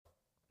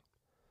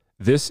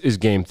This is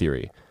Game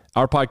Theory,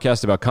 our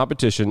podcast about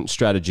competition,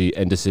 strategy,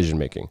 and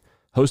decision-making,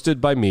 hosted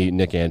by me,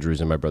 Nick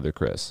Andrews, and my brother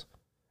Chris.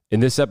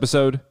 In this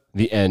episode,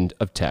 the end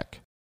of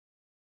tech.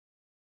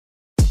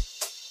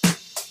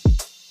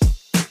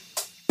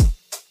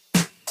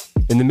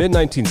 In the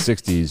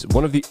mid-1960s,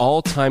 one of the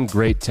all-time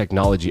great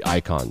technology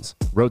icons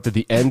wrote that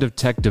the end of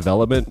tech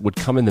development would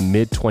come in the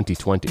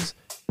mid-2020s.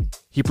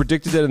 He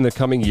predicted that in the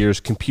coming years,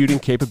 computing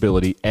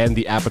capability and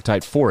the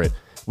appetite for it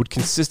would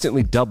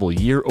consistently double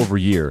year over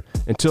year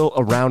until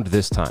around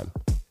this time.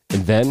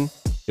 And then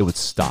it would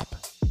stop.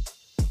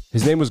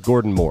 His name was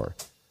Gordon Moore,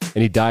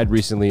 and he died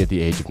recently at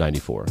the age of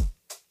 94.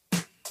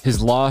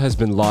 His law has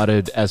been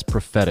lauded as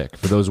prophetic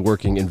for those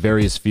working in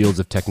various fields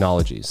of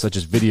technology, such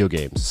as video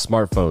games,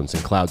 smartphones,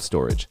 and cloud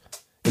storage.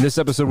 In this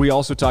episode, we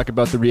also talk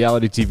about the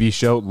reality TV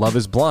show Love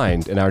is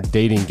Blind and our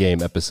dating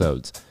game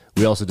episodes.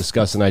 We also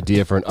discuss an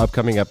idea for an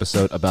upcoming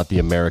episode about the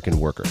American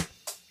worker.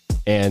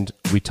 And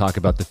we talk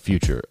about the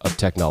future of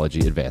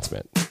technology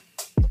advancement.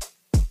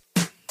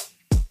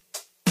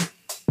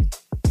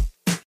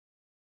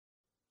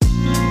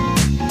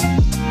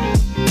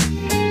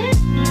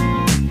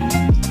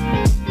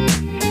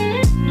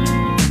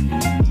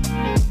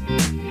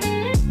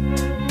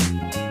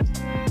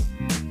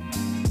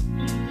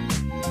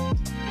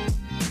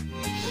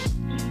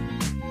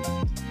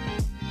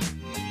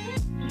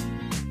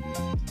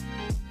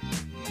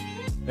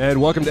 And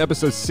welcome to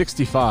episode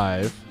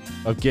 65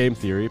 of Game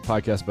Theory,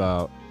 podcast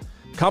about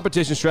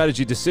competition,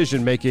 strategy,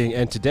 decision-making,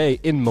 and today,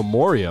 in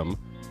memoriam,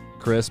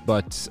 Chris,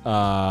 but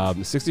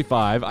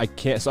 65, I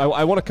can't, so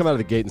I want to come out of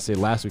the gate and say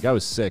last week I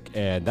was sick,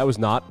 and that was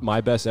not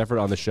my best effort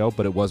on the show,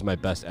 but it was my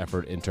best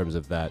effort in terms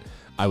of that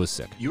I was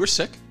sick. You were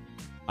sick?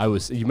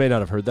 You may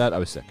not have heard that, I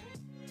was sick.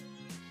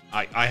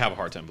 I have a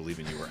hard time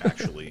believing you were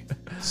actually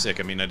sick.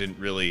 I mean, I didn't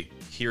really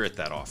hear it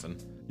that often.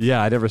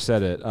 Yeah, I never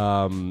said it.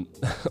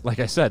 Like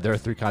I said, there are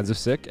three kinds of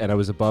sick, and I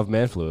was above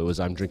man flu. It was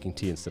I'm drinking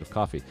tea instead of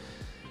coffee,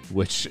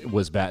 which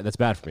was bad. That's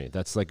bad for me.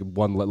 That's like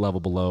one level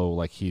below.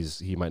 Like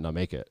he might not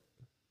make it.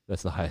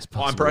 That's the highest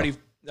possible.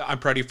 I'm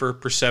proud of you for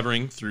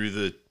persevering through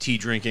the tea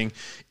drinking.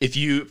 If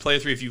you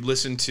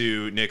listen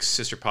to Nick's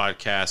sister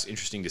podcast,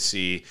 Interesting to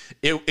See,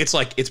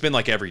 it's been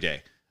like every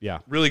day. Yeah.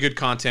 Really good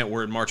content.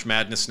 We're in March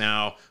Madness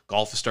now.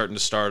 Golf is starting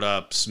to start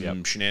up.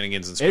 Some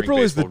shenanigans in spring April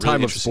baseball. is the time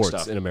really of sports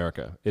stuff in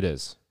America. It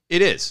is.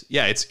 It is.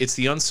 Yeah, it's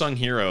the unsung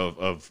hero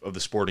of the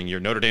sporting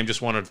year. Notre Dame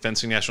just won a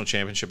fencing national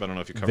championship. I don't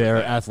know if you covered Their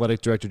that. athletic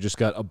director just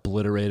got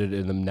obliterated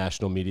in the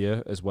national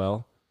media as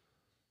well.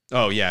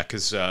 Oh, yeah,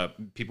 because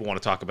people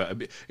want to talk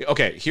about...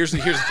 Okay, here's the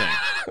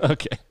thing.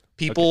 Okay.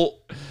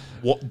 People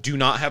do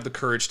not have the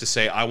courage to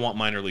say, I want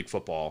minor league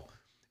football,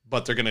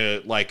 but they're going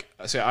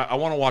to say, I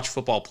want to watch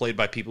football played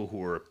by people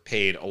who are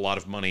paid a lot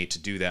of money to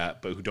do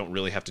that, but who don't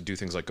really have to do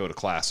things like go to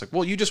class. Like,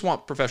 well, you just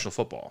want professional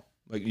football.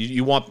 Like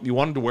you want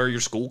them to wear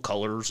your school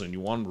colors and you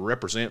want them to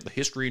represent the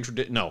history and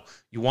tradition. No,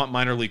 you want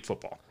minor league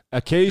football.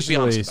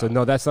 Occasionally, so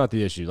no, that's not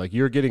the issue. Like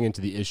you're getting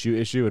into the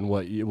issue and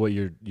what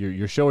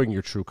you're showing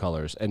your true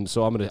colors. And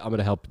so I'm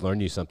gonna help learn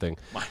you something.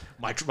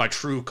 My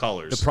true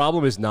colors. The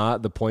problem is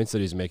not the points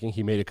that he's making.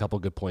 He made a couple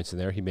good points in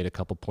there. He made a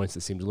couple points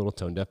that seemed a little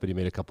tone deaf, but he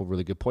made a couple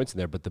really good points in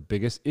there. But the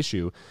biggest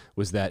issue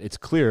was that it's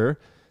clear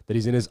that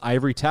he's in his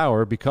ivory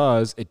tower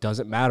because it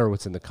doesn't matter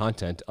what's in the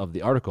content of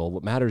the article.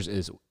 What matters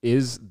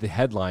is the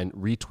headline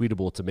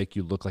retweetable to make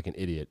you look like an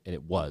idiot? And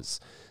it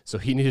was. So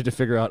he needed to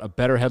figure out a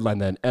better headline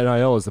than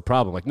NIL is the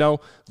problem. Like, no,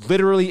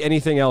 literally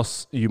anything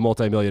else, you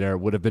multimillionaire,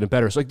 would have been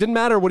better. So it didn't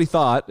matter what he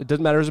thought. It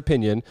doesn't matter his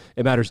opinion.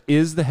 It matters,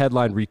 is the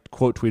headline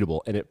quote tweetable?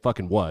 And it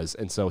fucking was.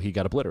 And so he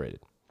got obliterated.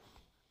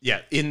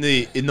 Yeah, in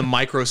the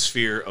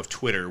microsphere of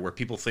Twitter, where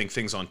people think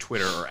things on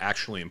Twitter are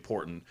actually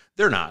important,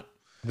 they're not.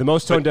 The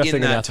most tone-deaf thing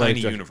in that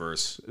athletic tiny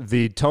universe.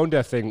 The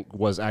tone-deaf thing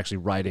was actually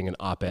writing an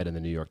op-ed in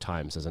the New York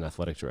Times as an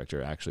athletic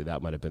director. Actually,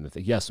 that might have been the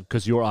thing. Yes,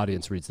 because your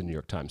audience reads the New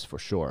York Times for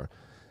sure.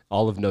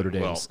 All of Notre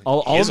Dame's,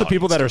 all of the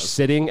people that are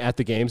sitting at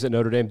the games at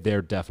Notre Dame,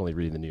 they're definitely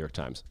reading the New York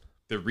Times.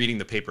 They're reading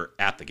the paper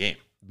at the game.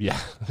 Yeah.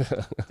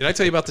 Did I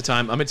tell you about the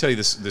time? I'm going to tell you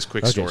this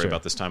quick story sure.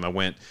 about this time.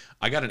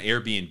 I got an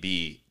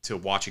Airbnb to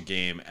watch a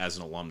game as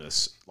an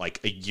alumnus, like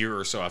a year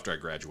or so after I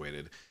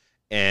graduated.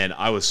 And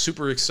I was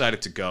super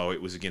excited to go.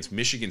 It was against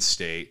Michigan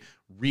State,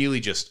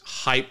 really just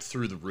hyped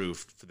through the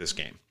roof for this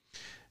game.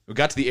 We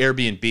got to the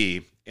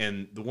Airbnb,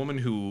 and the woman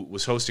who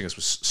was hosting us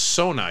was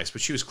so nice, but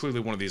she was clearly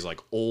one of these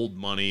like old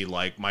money,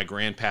 like my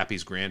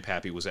grandpappy's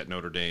grandpappy was at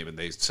Notre Dame, and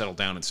they settled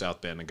down in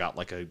South Bend and got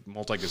like a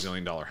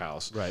multi-gazillion-dollar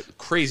house. Right.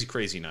 Crazy,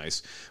 crazy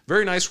nice.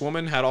 Very nice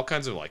woman, had all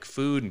kinds of like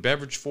food and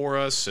beverage for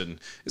us, and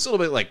it's a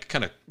little bit like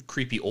kind of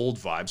creepy old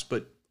vibes,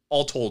 but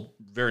all told,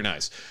 very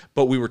nice.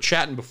 But we were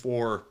chatting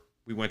before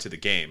we went to the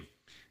game,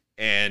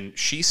 and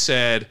she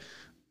said,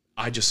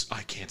 I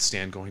can't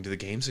stand going to the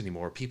games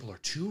anymore. People are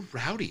too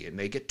rowdy and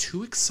they get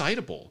too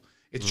excitable.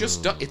 It's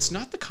just it's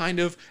not the kind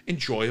of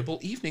enjoyable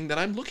evening that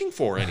I'm looking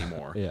for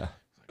anymore. Yeah.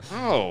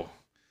 Oh,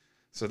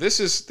 so this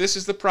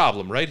is the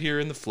problem right here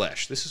in the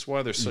flesh. This is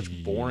why there's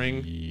such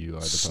boring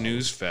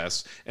snooze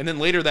fest. And then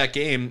later that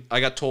game,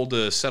 I got told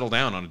to settle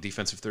down on a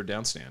defensive third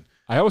down stand.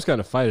 I almost got in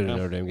a fight at a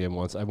Notre Dame game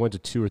once. I went to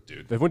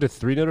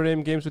 3 Notre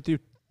Dame games with you.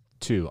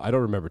 2. I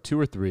don't remember. 2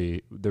 or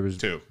 3. There was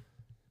 2.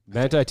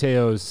 Manti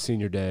Te'o's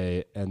senior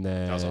day, and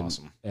then That was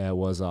awesome. It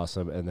was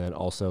awesome, and then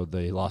also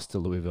they lost to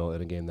Louisville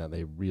in a game that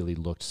they really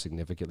looked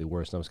significantly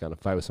worse. And I was kind of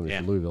fight with somebody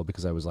from Louisville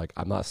because I was like,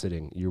 I'm not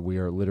sitting. We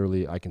are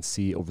literally. I can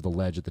see over the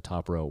ledge at the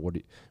top row.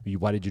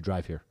 Why did you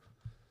drive here?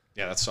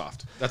 Yeah, that's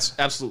soft. That's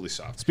absolutely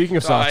soft. Speaking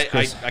of soft,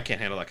 Chris, I can't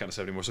handle that kind of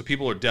stuff anymore. So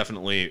people are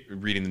definitely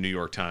reading the New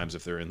York Times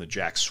if they're in the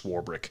Jack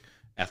Swarbrick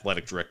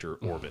athletic director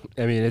orbit.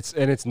 I mean,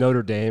 it's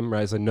Notre Dame,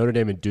 right? It's like Notre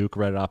Dame and Duke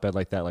read an op-ed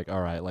like that. Like,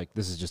 all right, like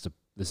this is just a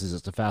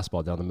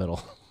fastball down the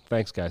middle.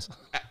 Thanks, guys.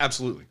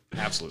 Absolutely.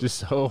 Just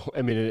so,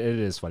 I mean, it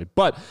is funny.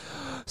 But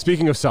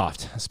speaking of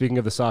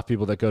the soft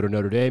people that go to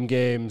Notre Dame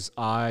games,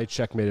 I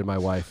checkmated my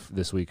wife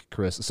this week,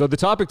 Chris. So the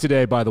topic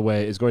today, by the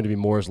way, is going to be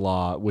Moore's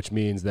Law, which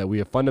means that we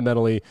have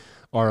fundamentally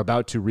are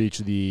about to reach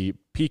the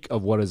peak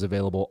of what is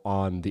available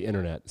on the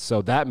internet.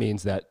 So that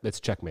means that it's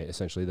checkmate,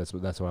 essentially.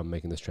 That's why I'm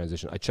making this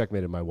transition. I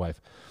checkmated my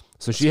wife.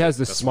 So she has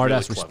this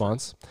smart-ass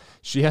response.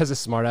 She has a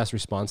smart-ass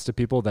response to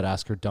people that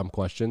ask her dumb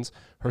questions.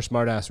 Her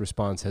smart-ass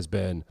response has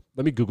been,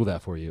 let me Google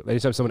that for you.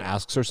 Anytime someone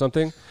asks her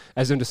something,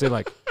 as in to say,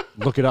 like,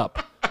 look it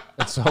up.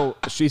 And so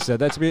she said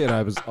that to me,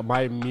 and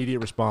my immediate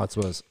response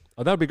was,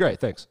 oh, that would be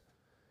great, thanks.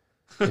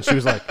 And she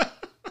was like,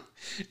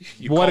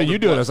 what are you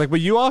doing? I was like,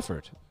 well, you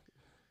offered.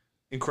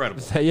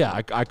 Incredible.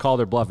 Yeah, I called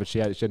her bluff, and she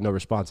had no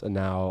response. And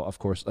now, of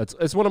course,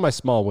 it's one of my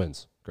small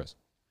wins, Chris.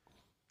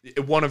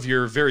 One of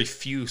your very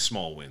few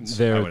small wins.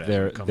 They're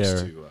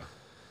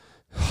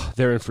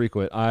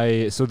infrequent.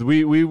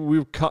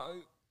 We're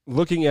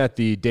looking at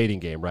the dating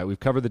game, right? We've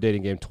covered the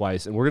dating game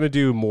twice, and we're going to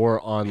do more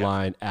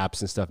online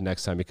apps and stuff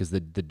next time because the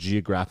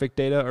geographic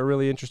data are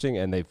really interesting,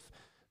 and there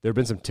have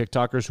been some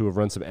TikTokers who have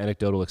run some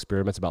anecdotal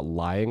experiments about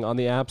lying on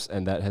the apps,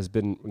 and that has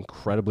been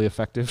incredibly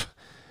effective.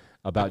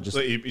 About just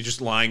you're just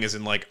lying as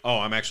in like, oh,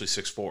 I'm actually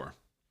 6'4".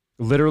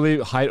 Literally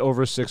height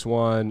over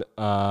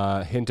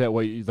 6'1", hint at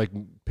what you like,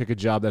 pick a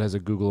job that has a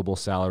Googleable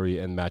salary,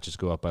 and matches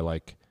go up by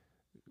like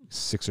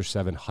 600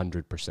 or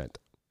 700%.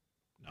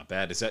 Not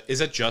bad. Is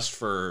that just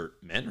for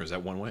men, or is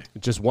that one way?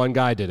 Just one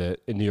guy did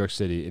it in New York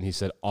City, and he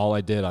said all I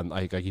did on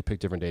like he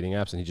picked different dating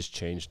apps, and he just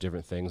changed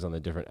different things on the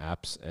different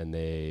apps, and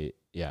it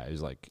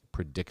was like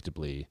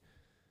predictably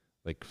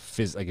like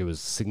it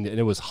was and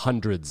it was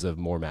hundreds of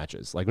more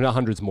matches. Like not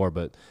hundreds more,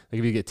 but like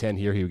if you get 10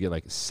 here, he would get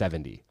like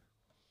 70.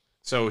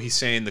 So he's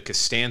saying the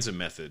Costanza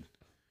method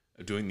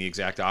of doing the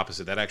exact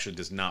opposite, that actually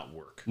does not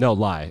work. No,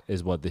 lie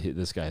is what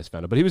this guy has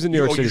found out. But he was in New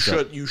York City.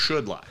 You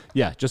should lie.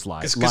 Yeah, just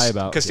lie. Lie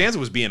about Costanza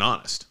was being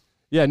honest.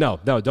 Yeah, no,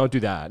 don't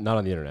do that. Not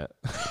on the internet.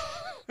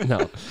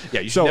 No.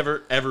 Yeah, you should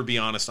never, ever be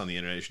honest on the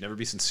internet. You should never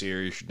be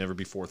sincere. You should never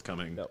be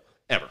forthcoming. No.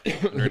 Ever,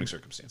 under any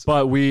circumstances.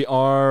 But we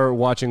are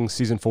watching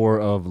season 4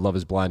 of Love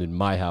is Blind in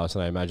my house,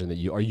 and I imagine that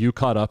are you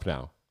caught up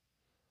now?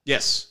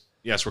 Yes,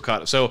 we're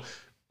caught up. So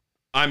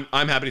I'm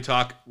happy to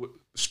talk.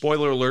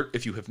 Spoiler alert,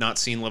 if you have not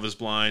seen Love is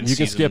Blind, you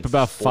can skip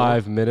about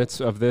 5 minutes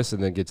of this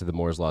and then get to the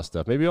Moore's Law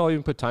stuff. Maybe I'll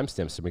even put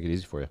timestamps to make it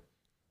easy for you.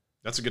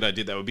 That's a good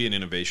idea. That would be an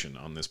innovation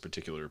on this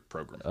particular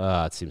program.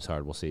 It seems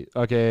hard. We'll see.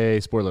 Okay,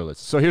 spoiler alerts.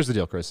 So here's the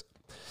deal, Chris.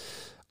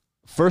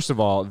 First of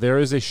all, there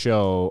is a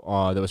show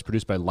that was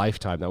produced by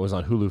Lifetime that was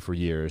on Hulu for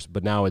years,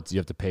 but now you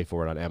have to pay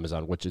for it on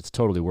Amazon, which it's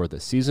totally worth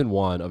it. Season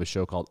 1 of a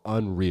show called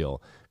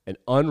Unreal. And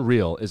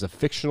Unreal is a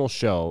fictional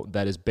show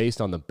that is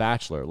based on The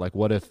Bachelor. Like,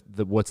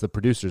 what's the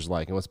producers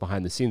like and what's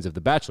behind the scenes of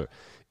The Bachelor?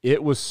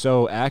 It was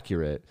so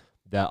accurate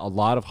that a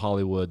lot of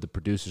Hollywood, the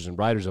producers and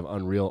writers of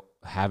Unreal,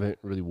 haven't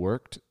really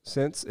worked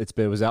since. It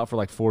was out for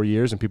like 4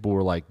 years, and people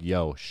were like,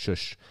 yo,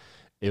 shush.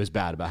 It was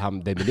bad about how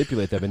they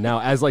manipulate them. And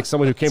now, as like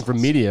someone who came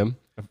from media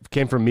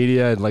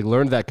and like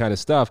learned that kind of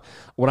stuff,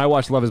 when I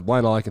watch Love is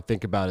Blind, all I can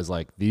think about is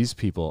like these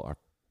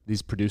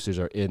producers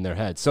are in their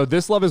head. So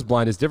this Love is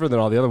Blind is different than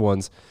all the other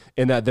ones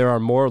in that there are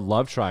more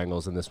love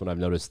triangles in this one I've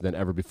noticed than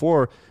ever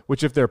before,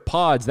 which if they're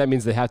pods, that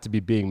means they have to be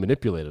being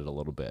manipulated a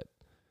little bit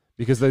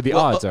because the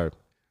odds are.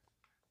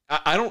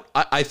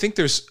 I think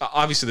there's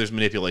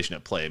manipulation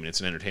at play. I mean, it's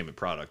an entertainment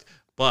product,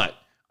 but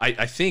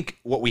I think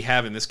what we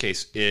have in this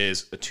case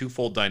is a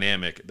twofold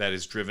dynamic that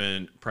is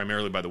driven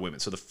primarily by the women.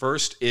 So the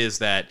first is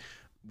that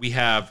we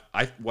have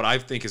what I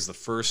think is the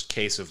first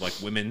case of like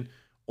women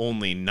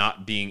only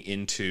not being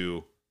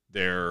into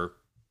their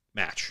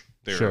match,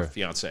 their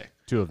fiance.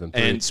 2 of them.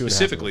 And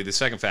specifically, the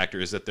second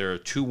factor is that there are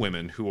 2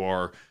 women who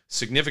are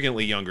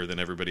significantly younger than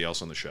everybody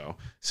else on the show,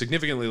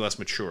 significantly less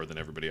mature than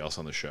everybody else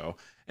on the show.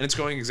 And it's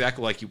going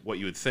exactly like what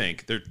you would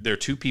think. They're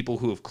 2 people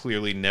who have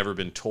clearly never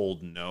been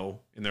told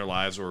no in their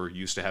lives or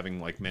used to having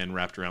like men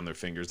wrapped around their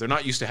fingers. They're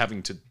not used to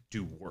having to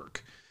do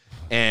work.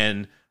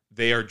 And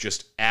they are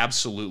just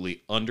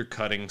absolutely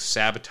undercutting,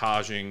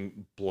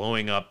 sabotaging,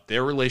 blowing up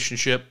their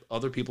relationship,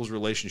 other people's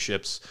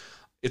relationships.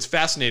 It's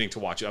fascinating to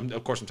watch.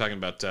 Of course, I'm talking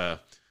about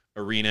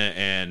Irina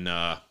and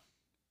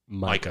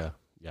Micah.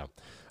 Yeah.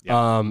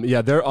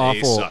 They're awful.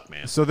 They suck,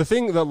 man. So the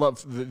thing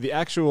that the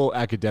actual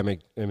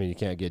academic, I mean, you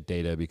can't get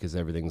data because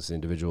everything's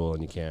individual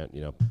and you can't,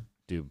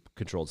 do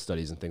controlled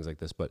studies and things like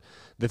this. But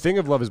the thing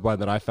of Love is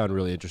Blind that I found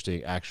really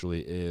interesting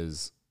actually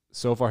is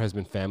so far has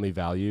been family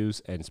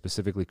values and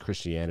specifically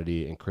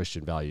Christianity and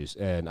Christian values.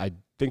 And I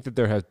think that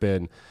there have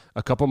been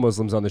a couple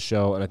Muslims on the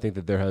show, and I think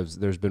that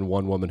there's been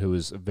one woman who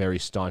is very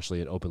staunchly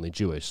and openly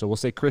Jewish. So we'll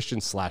say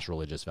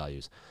Christian/religious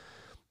values.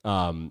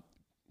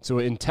 So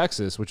in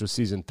Texas, which was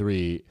season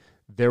 3,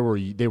 they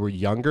were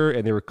younger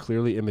and they were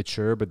clearly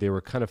immature, but they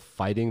were kind of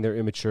fighting their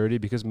immaturity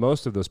because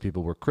most of those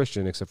people were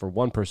Christian, except for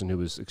one person who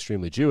was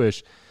extremely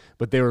Jewish.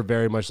 But they were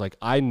very much like,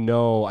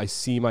 I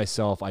see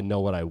myself, I know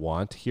what I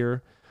want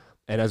here.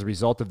 And as a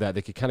result of that,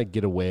 they could kind of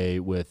get away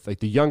with, like,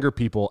 the younger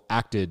people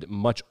acted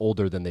much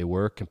older than they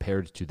were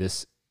compared to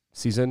this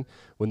season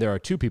when there are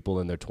 2 people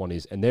in their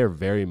 20s and they're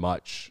very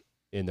much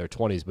in their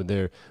 20s, but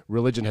their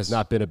religion has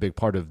not been a big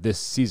part of this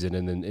season.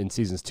 And then in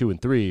seasons 2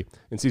 and 3,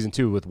 in season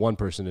 2 with one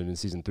person and in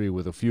season 3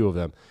 with a few of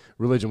them,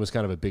 religion was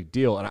kind of a big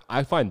deal. And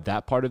I find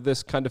that part of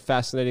this kind of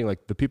fascinating.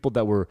 Like, the people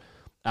that were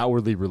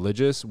outwardly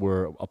religious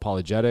were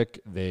apologetic.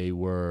 They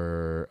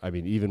were, I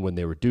mean, even when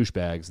they were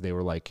douchebags, they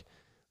were like,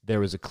 there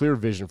was a clear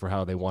vision for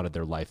how they wanted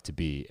their life to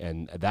be.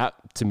 And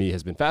that, to me,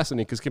 has been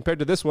fascinating because compared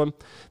to this one,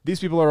 these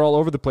people are all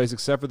over the place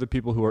except for the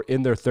people who are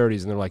in their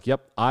 30s. And they're like,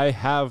 yep, I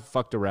have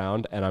fucked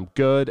around and I'm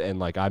good. And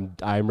like,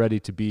 I'm ready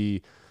to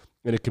be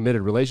in a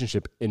committed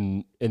relationship.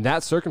 In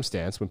that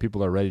circumstance, when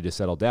people are ready to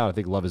settle down, I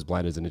think Love is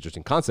Blind is an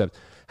interesting concept.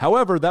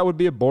 However, that would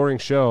be a boring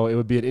show. It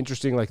would be an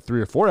interesting, like, 3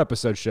 or 4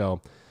 episode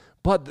show.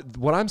 But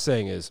what I'm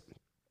saying is,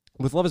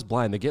 with Love is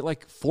Blind, they get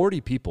like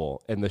 40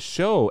 people and the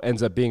show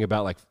ends up being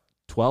about like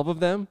 12 of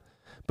them,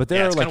 but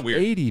there are like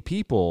 80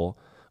 people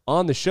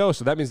on the show.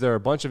 So that means there are a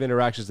bunch of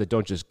interactions that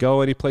don't just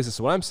go any places.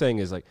 So what I'm saying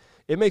is, like,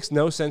 it makes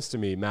no sense to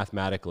me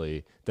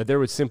mathematically that there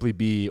would simply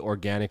be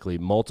organically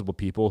multiple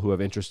people who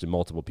have interest in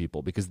multiple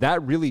people, because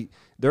that really,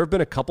 there have been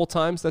a couple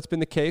times that's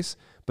been the case,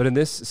 but in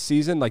this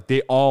season, like,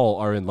 they all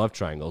are in love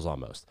triangles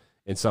almost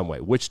in some way,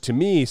 which to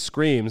me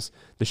screams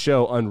the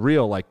show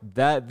unreal. Like,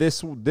 that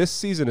this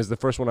season is the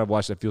first one I've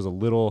watched that feels a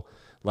little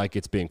like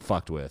it's being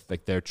fucked with.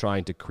 Like, they're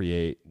trying to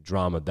create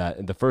drama that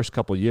in the first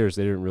couple of years,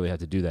 they didn't really have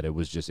to do that. It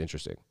was just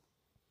interesting.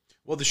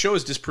 Well, the show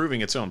is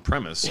disproving its own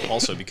premise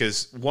also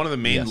because one of the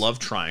main love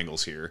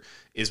triangles here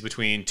is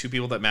between 2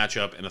 people that match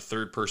up and a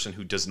third person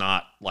who does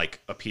not,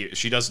 like, appear.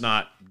 She does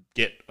not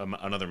get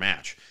another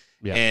match.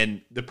 Yeah.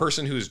 And the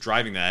person who is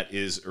driving that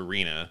is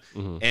Irina.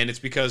 Mm-hmm. And it's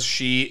because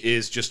she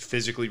is just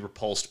physically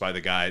repulsed by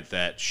the guy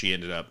that she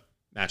ended up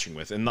matching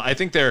with. And I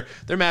think their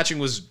matching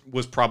was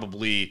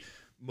probably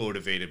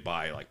motivated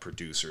by, like,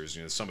 producers.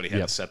 You know, somebody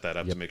had to set that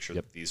up to make sure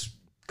that these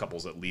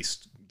couples at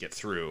least get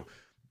through.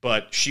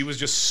 But she was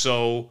just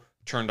so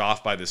turned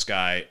off by this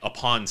guy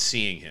upon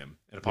seeing him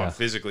and upon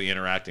physically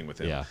interacting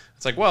with him. Yeah.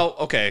 It's like, well,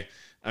 okay.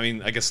 I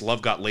mean, I guess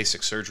Love got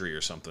LASIK surgery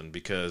or something,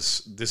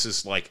 because this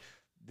is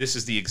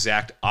the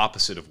exact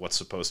opposite of what's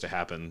supposed to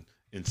happen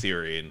in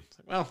theory. And,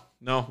 well,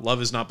 no,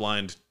 Love is not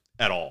blind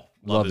at all.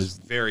 Love is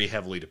very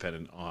heavily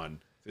dependent on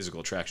physical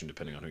attraction,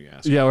 depending on who you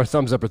ask. Yeah, or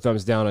thumbs up or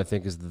thumbs down, I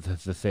think, is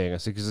the thing. I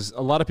see, because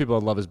a lot of people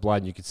in Love is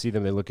Blind, you can see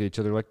them, they look at each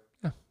other like,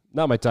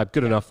 not my type.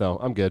 Good enough, though.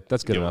 I'm good.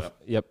 That's good enough.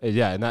 Yep.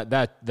 Yeah, and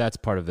that's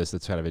part of this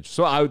that's kind of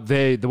interesting. So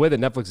the way that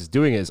Netflix is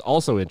doing it is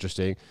also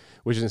interesting,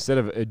 which is instead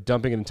of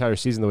dumping an entire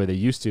season the way they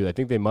used to, I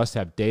think they must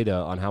have data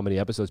on how many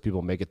episodes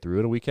people make it through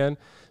in a weekend.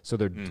 So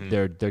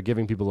they're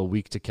giving people a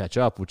week to catch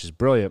up, which is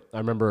brilliant. I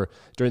remember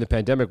during the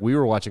pandemic, we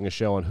were watching a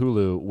show on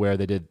Hulu where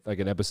they did like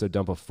an episode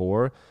dump of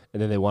 4,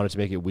 and then they wanted to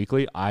make it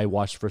weekly. I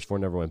watched the first 4,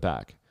 never went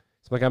back.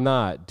 So like, I'm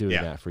not doing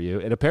that for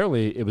you. And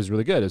apparently it was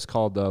really good. It's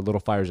called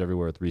Little Fires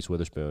Everywhere with Reese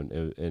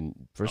Witherspoon. And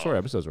first 4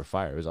 episodes were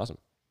fire. It was awesome.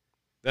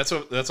 That's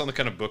on the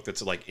kind of book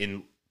that's like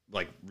in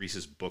like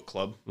Reese's book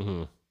club.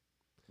 Mm-hmm.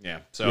 Yeah.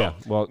 So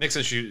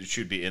Nixon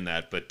should be in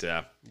that. But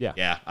I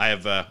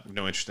have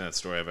no interest in that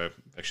story. I've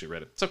actually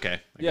read it. It's okay,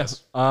 I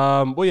guess.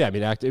 Well, yeah.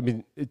 I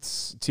mean,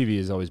 it's TV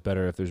is always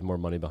better if there's more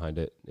money behind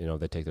it. You know,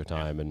 they take their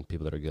time and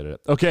people that are good at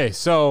it. Okay,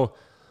 so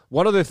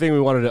one other thing we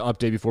wanted to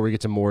update before we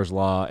get to Moore's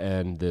Law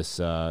and this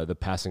the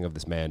passing of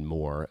this man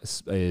Moore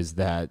is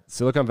that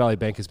Silicon Valley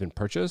Bank has been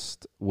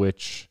purchased,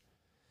 which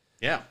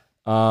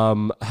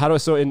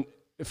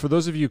for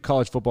those of you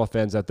college football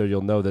fans out there,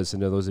 you'll know this,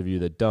 and those of you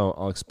that don't,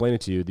 I'll explain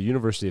it to you. The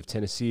University of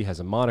Tennessee has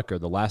a moniker.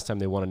 The last time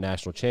they won a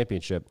national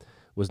championship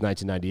was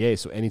 1998.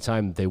 So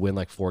anytime they win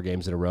like 4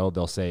 games in a row,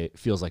 they'll say it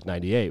feels like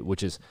 98,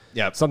 which is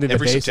something that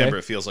every September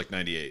it feels like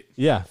 98.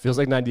 Yeah, feels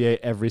like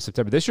 98 every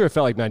September. This year it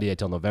felt like 98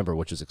 till November,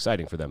 which is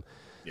exciting for them.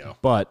 Yeah.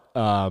 But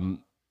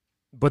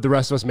the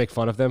rest of us make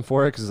fun of them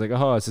for it because it's like,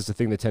 oh, it's just a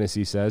thing that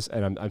Tennessee says,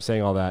 and I'm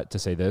saying all that to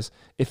say this.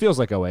 It feels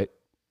like 08.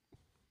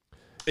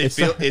 It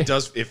feels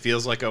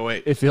like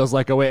 08. It feels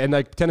like 08. And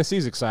like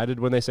Tennessee's excited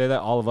when they say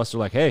that. All of us are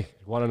like, hey,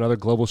 you want another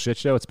global shit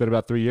show? It's been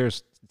about 3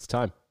 years. It's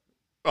time.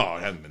 Oh,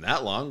 it hasn't been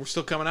that long. We're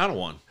still coming out of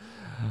one.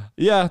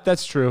 Yeah,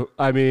 that's true.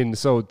 I mean,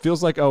 so it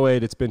feels like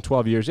 08. It's been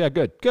 12 years. Yeah,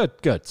 good.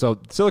 So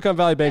Silicon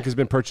Valley Bank has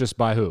been purchased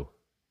by who?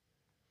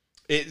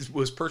 It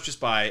was purchased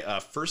by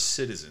First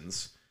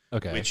Citizens,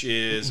 which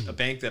is a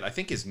bank that I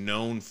think is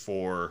known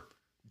for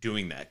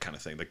doing that kind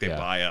of thing. Like they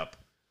buy up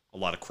a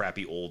lot of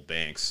crappy old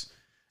banks.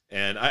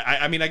 And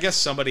I mean, I guess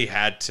somebody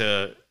had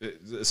to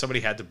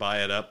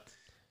buy it up.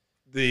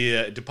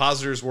 The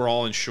depositors were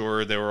all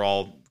insured. They were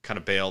all kind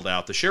of bailed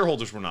out. The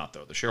shareholders were not,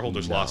 though. The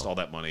shareholders lost all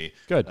that money.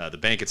 Good. The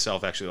bank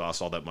itself actually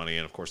lost all that money,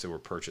 and of course they were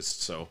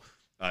purchased. So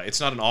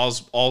it's not an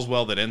all's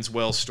well that ends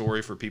well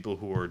story for people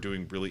who are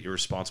doing really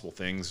irresponsible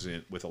things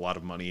with a lot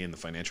of money in the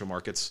financial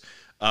markets.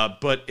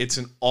 But it's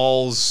an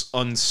all's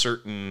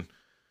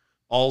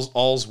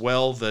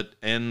well that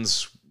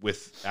ends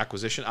with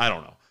acquisition. I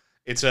don't know.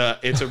 It's a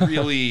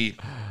really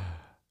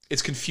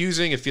it's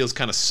confusing. It feels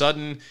kind of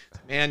sudden.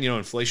 Man,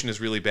 inflation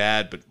is really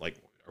bad, but like,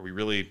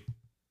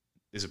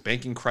 is a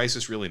banking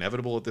crisis really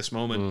inevitable at this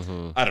moment?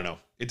 Mm-hmm. I don't know.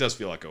 It does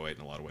feel like 08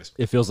 in a lot of ways.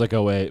 It feels like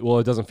 08. Well,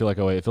 it doesn't feel like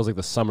 08. It feels like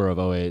the summer of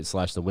 08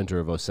 / the winter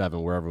of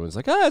 07, where everyone's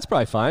like, it's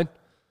probably fine.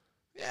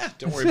 Yeah,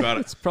 don't worry about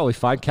it. It's probably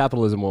fine.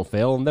 Capitalism won't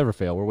fail. It'll never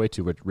fail. We're way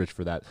too rich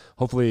for that.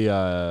 Hopefully,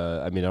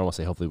 I don't want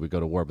to say hopefully we go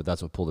to war, but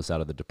that's what pulled us out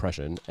of the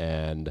Depression,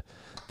 and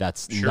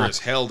that's as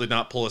hell did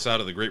not pull us out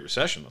of the Great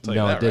Recession. I'll tell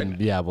you that. No, it didn't.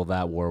 Right? Yeah, well,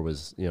 that war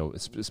was,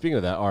 speaking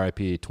of that,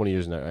 RIP, 20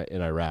 years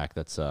in Iraq.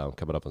 That's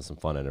coming up on some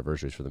fun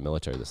anniversaries for the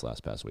military this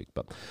past week.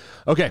 But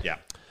okay, yeah.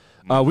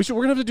 We're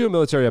gonna have to do a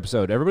military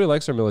episode. Everybody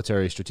likes our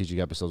military strategic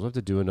episodes. We'll have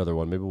to do another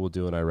one. Maybe we'll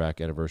do an Iraq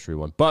anniversary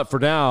one. But for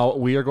now,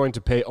 we are going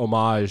to pay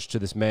homage to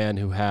this man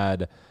who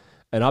had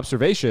an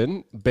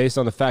observation based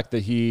on the fact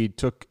that he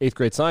took 8th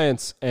grade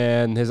science,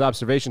 and his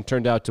observation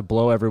turned out to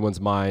blow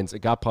everyone's minds. It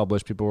got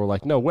published. People were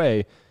like, no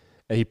way.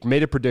 And he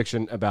made a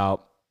prediction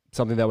about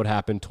something that would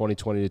happen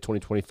 2020 to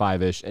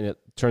 2025-ish, and it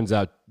turns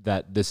out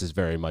that this is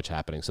very much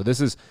happening. So this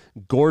is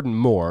Gordon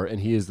Moore, and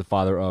he is the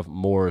father of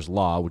Moore's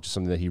Law, which is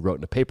something that he wrote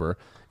in a paper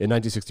in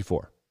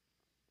 1964.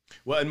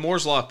 Well, and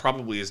Moore's Law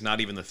probably is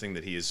not even the thing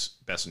that he is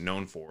best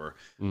known for.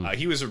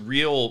 He was a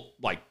real,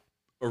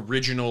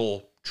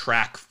 original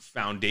track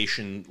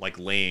foundation,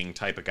 laying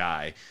type of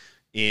guy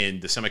in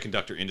the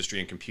semiconductor industry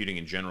and computing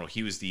in general.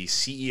 He was the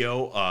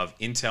CEO of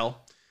Intel,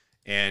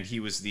 and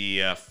he was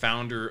the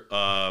founder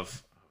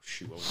of,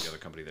 what was the other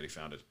company that he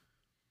founded?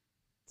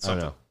 Something.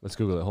 I don't know. Let's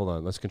Google it. Hold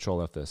on. Let's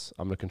Control F this.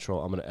 I'm gonna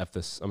Control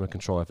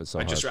F it so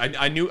hard.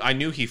 I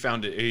knew he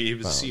founded. He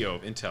was the CEO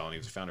of Intel, and he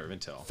was the founder of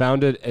Intel.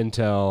 Founded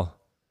Intel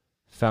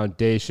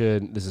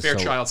Foundation. This is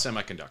Fairchild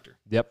Semiconductor.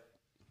 Yep.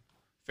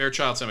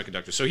 Fairchild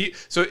Semiconductor.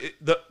 So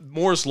the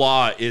Moore's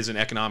Law is an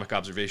economic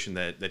observation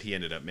that he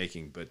ended up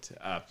making, but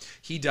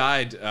he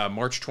died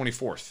March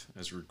 24th,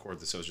 as we record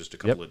this. That was just a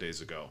couple of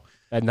days ago.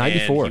 At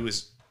 94. And he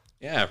was,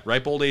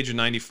 ripe old age of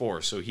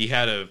 94. So he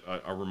had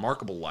a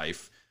remarkable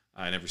life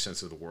in every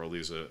sense of the world. He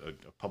was a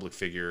public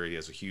figure. He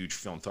has a huge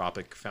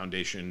philanthropic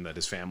foundation that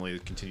his family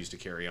continues to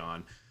carry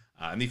on.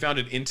 And he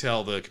founded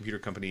Intel, the computer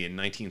company, in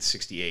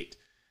 1968.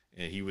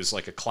 And he was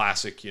like a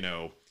classic,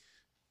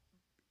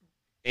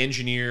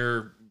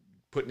 engineer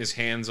putting his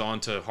hands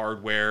onto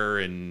hardware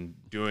and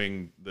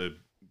doing the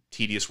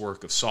tedious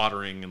work of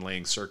soldering and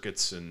laying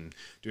circuits and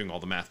doing all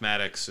the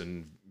mathematics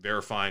and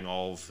verifying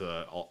all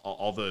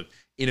the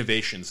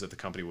innovations that the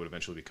company would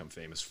eventually become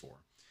famous for.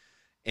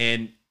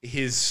 And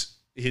his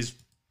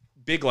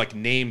big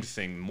named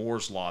thing,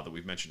 Moore's Law, that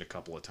we've mentioned a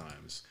couple of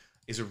times,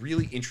 is a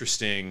really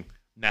interesting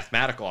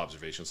mathematical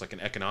observation. It's like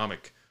an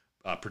economic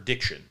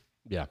prediction.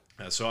 Yeah.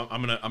 So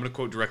I'm gonna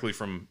quote directly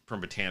from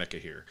Britannica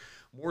here.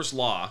 Moore's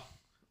Law,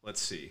 let's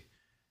see,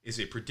 is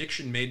a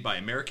prediction made by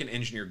American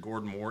engineer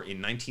Gordon Moore in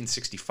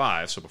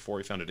 1965, so before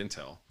he founded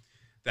Intel,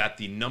 that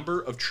the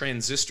number of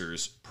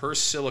transistors per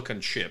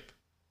silicon chip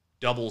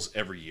doubles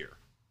every year.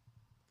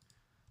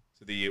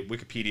 So the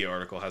Wikipedia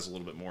article has a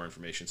little bit more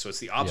information. So it's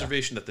the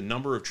observation that the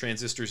number of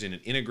transistors in an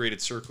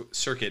integrated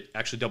circuit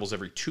actually doubles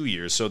every 2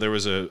 years. So there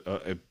was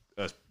a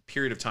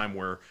period of time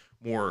where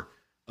Moore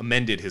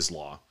amended his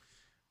law.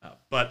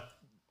 But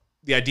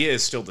the idea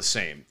is still the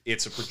same.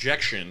 It's a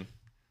projection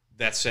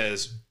that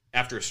says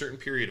after a certain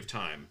period of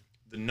time,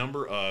 the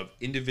number of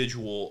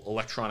individual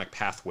electronic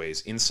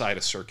pathways inside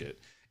a circuit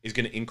is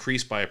going to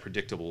increase by a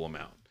predictable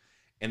amount.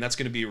 And that's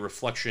going to be a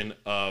reflection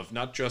of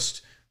not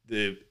just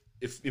the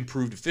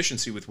improved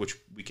efficiency with which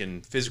we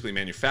can physically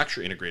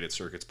manufacture integrated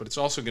circuits, but it's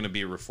also going to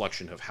be a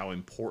reflection of how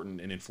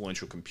important and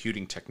influential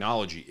computing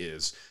technology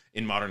is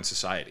in modern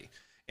society.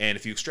 And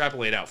if you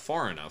extrapolate out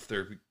far enough,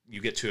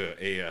 you get to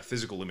a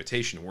physical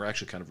limitation. We're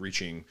actually kind of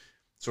reaching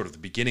sort of the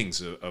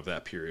beginnings of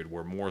that period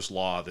where Moore's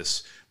Law,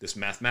 this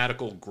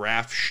mathematical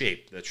graph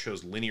shape that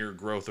shows linear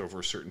growth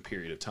over a certain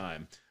period of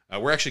time,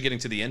 we're actually getting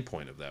to the end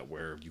point of that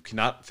where you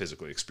cannot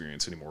physically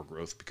experience any more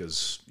growth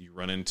because you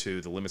run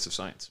into the limits of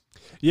science.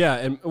 Yeah,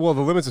 and the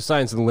limits of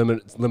science and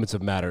the limits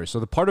of matter. So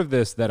the part of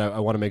this that I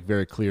want to make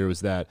very clear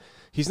is that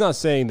he's not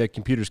saying that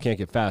computers can't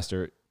get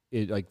faster,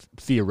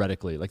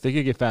 theoretically. They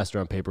could get faster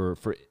on paper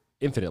for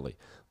infinitely.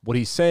 What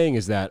he's saying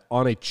is that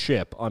on a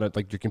chip, on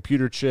your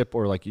computer chip,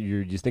 or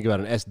you think about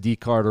an SD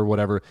card or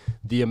whatever,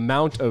 the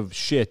amount of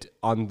shit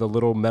on the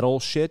little metal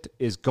shit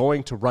is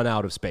going to run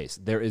out of space.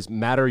 There is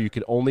matter. You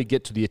can only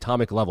get to the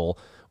atomic level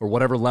or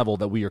whatever level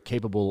that we are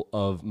capable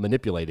of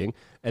manipulating,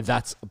 and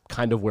that's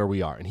kind of where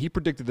we are. And he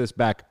predicted this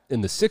back in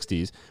the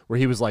 60s, where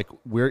he was like,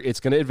 it's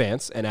going to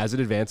advance, and as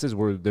it advances,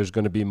 there's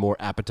going to be more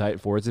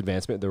appetite for its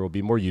advancement. There will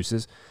be more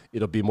uses.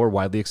 It'll be more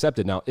widely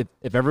accepted. Now,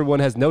 if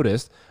everyone has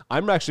noticed,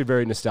 I'm actually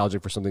very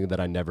nostalgic for something that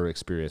I never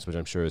experienced, which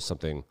I'm sure is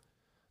something,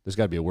 there's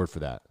got to be a word for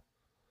that.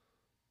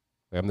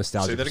 I'm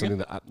nostalgic for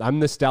something I'm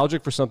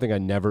nostalgic for something I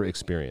never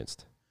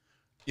experienced.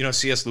 You know,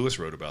 C.S. Lewis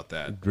wrote about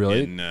that.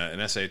 Really? In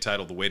an essay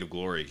titled "The Weight of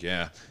Glory."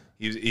 Yeah,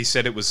 he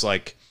said it was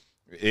like,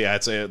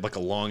 it's like a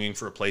longing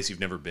for a place you've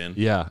never been.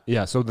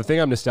 Yeah. So the thing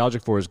I'm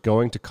nostalgic for is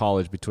going to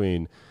college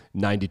between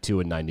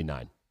 92 and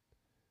 99.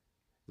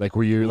 Like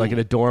where you're like in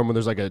a dorm when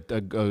there's like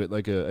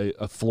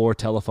a floor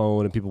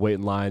telephone and people wait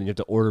in line and you have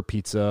to order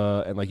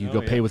pizza and like you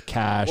pay with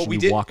cash. Well,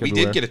 and you walk everywhere.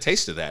 We did get a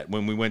taste of that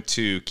when we went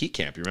to Key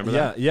Camp. You remember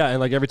that? Yeah.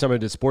 And like every time I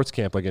did sports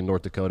camp, like in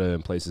North Dakota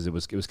and places, it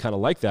was kind of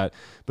like that.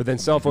 But then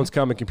cell phones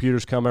come and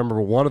computers come. I remember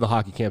one of the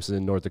hockey camps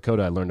in North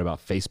Dakota, I learned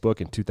about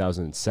Facebook in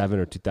 2007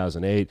 or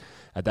 2008.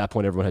 At that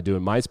point, everyone had to do it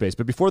in MySpace.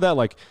 But before that,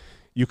 like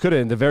you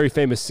couldn't, the very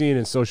famous scene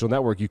in Social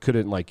Network, you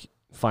couldn't like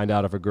find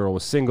out if a girl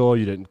was single.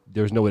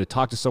 There was no way to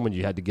talk to someone.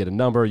 You had to get a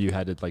number. You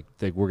had to like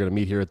think we're going to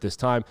meet here at this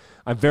time.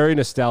 I'm very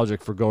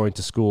nostalgic for going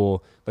to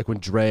school, like when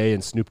Dre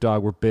and Snoop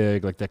Dogg were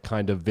big, like that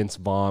kind of Vince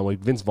Vaughn. Like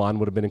Vince Vaughn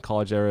would have been in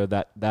college era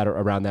that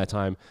around that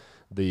time,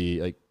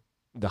 the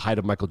height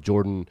of Michael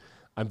Jordan.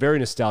 I'm very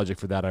nostalgic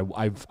for that.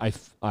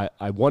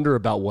 I wonder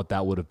about what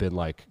that would have been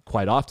like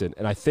quite often.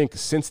 And I think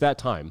since that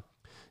time,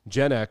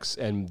 Gen X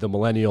and the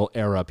millennial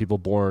era, people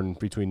born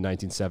between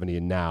 1970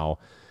 and now,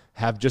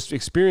 have just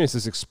experienced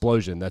this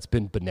explosion that's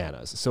been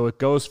bananas. So it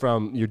goes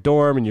from your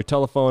dorm and your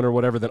telephone or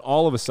whatever, then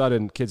all of a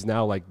sudden kids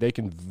now, like they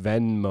can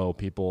Venmo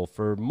people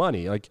for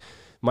money. Like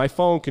my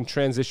phone can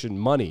transition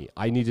money.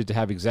 I needed to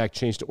have exact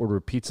change to order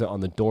a pizza on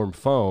the dorm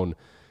phone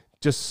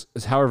just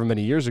however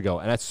many years ago.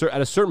 And at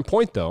a certain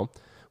point though,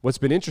 what's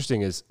been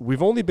interesting is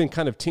we've only been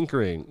kind of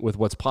tinkering with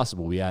what's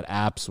possible. We add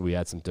apps, we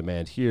add some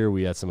demand here,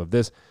 we add some of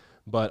this.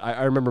 But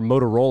I remember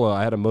Motorola,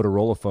 I had a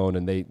Motorola phone,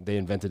 and they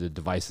invented a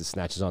device that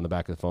snatches on the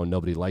back of the phone.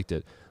 Nobody liked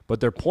it. But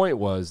their point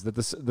was that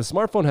the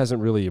smartphone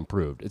hasn't really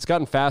improved. It's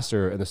gotten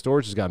faster, and the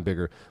storage has gotten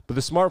bigger, but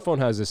the smartphone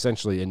has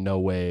essentially in no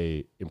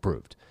way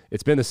improved.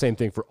 It's been the same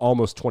thing for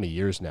almost 20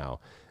 years now.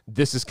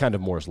 This is kind of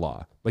Moore's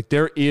Law. Like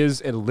there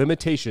is a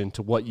limitation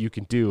to what you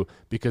can do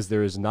because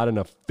there is not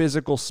enough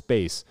physical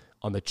space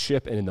on the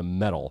chip and in the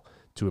metal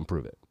to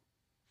improve it.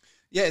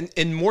 Yeah,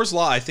 and Moore's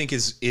Law, I think,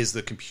 is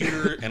the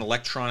computer and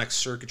electronic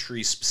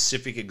circuitry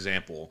specific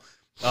example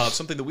of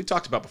something that we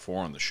talked about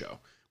before on the show.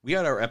 We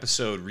had our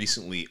episode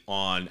recently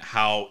on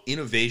how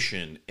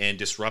innovation and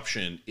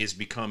disruption is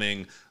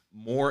becoming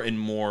more and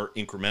more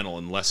incremental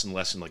and less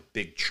in like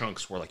big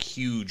chunks where like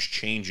huge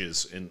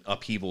changes and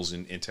upheavals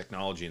in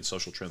technology and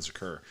social trends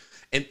occur.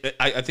 And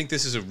I think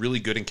this is a really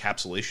good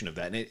encapsulation of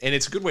that. And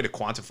it's a good way to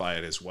quantify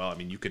it as well. I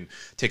mean, you can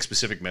take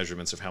specific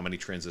measurements of how many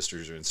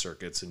transistors are in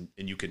circuits, and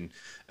you can,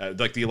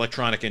 like the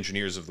electronic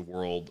engineers of the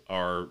world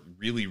are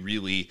really,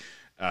 really,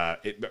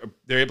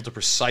 they're able to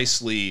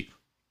precisely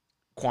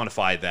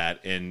quantify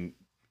that. And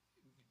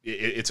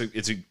it's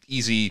an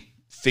easy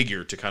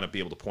figure to kind of be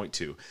able to point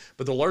to.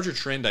 But the larger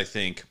trend, I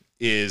think,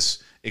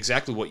 is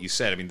exactly what you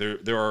said. I mean,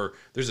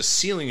 there's a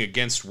ceiling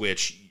against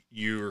which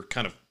you're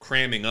kind of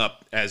cramming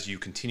up as you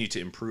continue to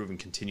improve and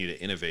continue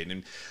to innovate.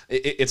 And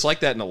it's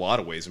like that in a lot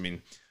of ways. I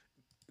mean,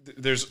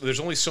 there's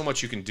only so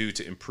much you can do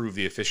to improve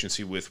the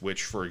efficiency with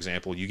which, for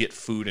example, you get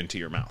food into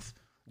your mouth.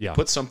 Yeah. You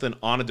put something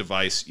on a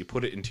device, you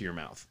put it into your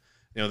mouth.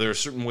 You know, there are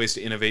certain ways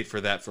to innovate for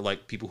that for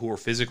like people who are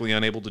physically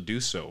unable to do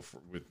so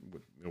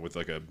with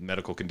like a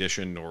medical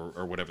condition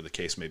or whatever the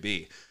case may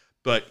be.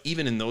 But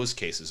even in those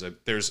cases,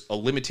 there's a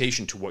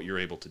limitation to what you're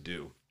able to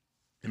do.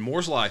 And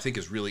Moore's Law, I think,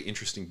 is really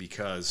interesting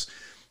because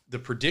the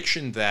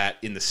prediction that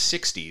in the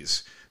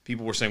 60s,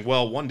 people were saying,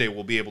 well, one day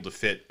we'll be able to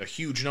fit a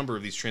huge number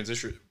of these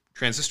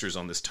transistors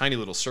on this tiny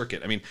little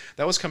circuit. I mean,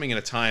 that was coming in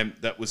a time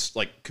that was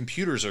like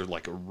computers are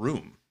like a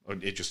room.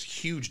 It just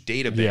huge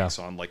data banks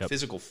on like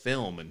physical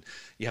film, and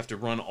you have to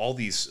run all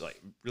these like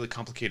really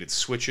complicated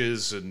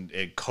switches, and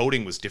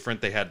coding was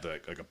different. They had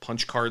like a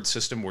punch card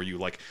system where you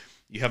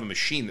have a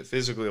machine that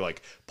physically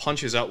like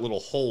punches out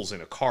little holes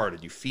in a card,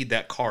 and you feed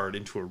that card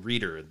into a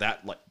reader, and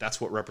that's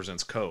what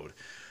represents code.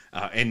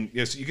 And you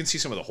know, so you can see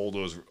some of the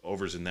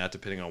holdovers in that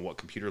depending on what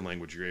computer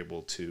language you're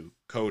able to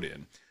code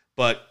in.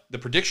 But the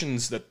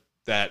predictions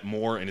that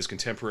Moore and his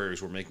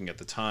contemporaries were making at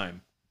the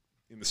time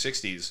in the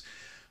 60s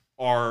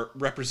are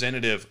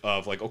representative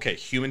of like, okay,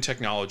 human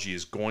technology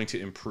is going to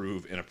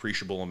improve an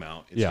appreciable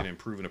amount. It's going to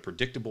improve in a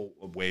predictable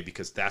way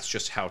because that's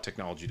just how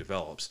technology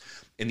develops.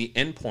 And the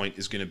end point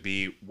is going to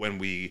be when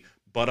we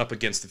butt up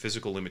against the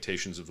physical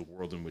limitations of the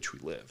world in which we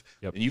live.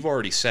 Yep. And you've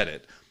already said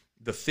it.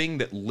 The thing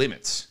that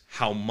limits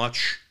how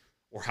much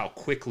or how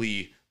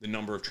quickly the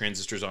number of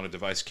transistors on a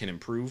device can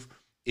improve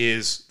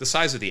is the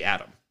size of the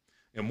atom.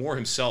 And Moore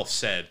himself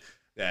said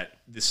that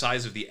the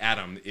size of the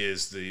atom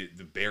is the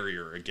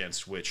barrier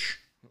against which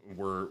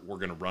we're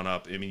going to run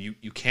up. I mean,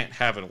 you can't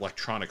have an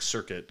electronic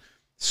circuit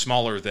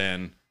smaller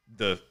than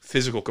the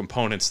physical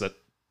components that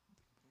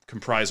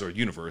comprise our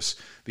universe,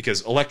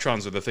 because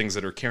electrons are the things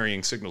that are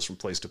carrying signals from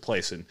place to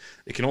place, and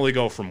it can only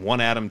go from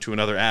one atom to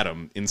another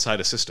atom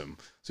inside a system.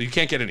 So you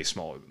can't get any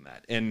smaller than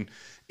that. And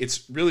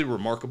it's really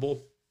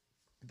remarkable,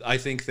 I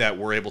think, that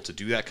we're able to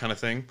do that kind of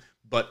thing.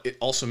 But it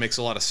also makes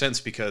a lot of sense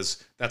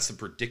because that's the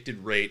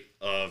predicted rate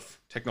of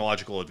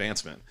technological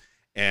advancement.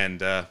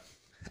 And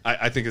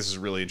I think this is a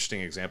really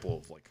interesting example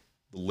of like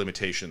the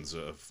limitations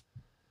of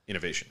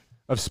innovation.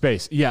 Of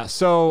space. Yeah.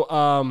 So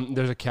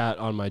there's a cat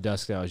on my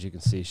desk now, as you can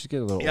see. She's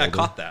getting a little older. I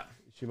caught that.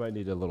 She might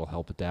need a little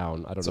help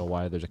down. I don't know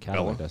why there's a cat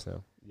on my desk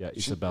now. Yeah,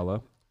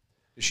 Isabella.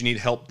 Does she need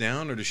help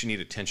down or does she need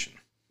attention?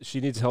 She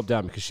needs help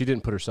down because she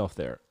didn't put herself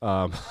there.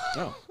 Oh,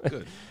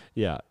 good.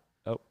 Yeah.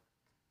 Oh.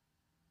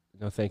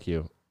 No, thank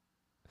you.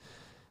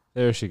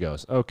 There she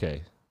goes.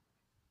 Okay.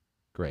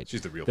 Great.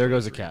 She's the real. There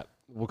goes a cat.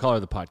 We'll call her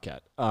the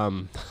podcat.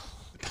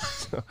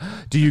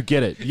 Do you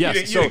get it?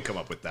 Yes. You didn't come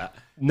up with that.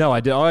 No,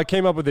 I did. I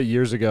came up with it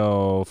years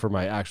ago for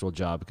my actual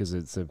job because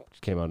it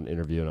came out in an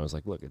interview, and I was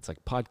like, "Look, it's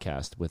like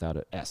podcast without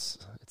an S.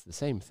 It's the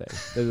same thing.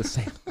 They're the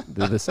same.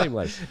 They're the same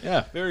letter."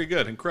 Yeah, very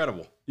good,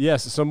 incredible.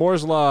 Yes. So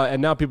Moore's law,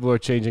 and now people are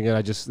changing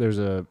it. There's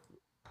a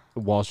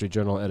Wall Street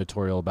Journal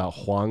editorial about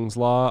Huang's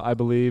law, I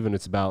believe, and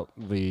it's about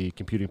the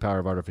computing power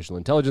of artificial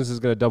intelligence is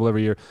going to double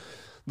every year.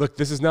 Look,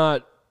 this is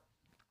not.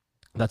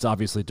 That's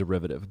obviously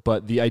derivative,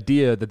 but the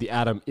idea that the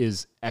atom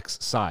is X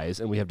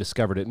size, and we have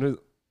discovered it.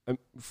 And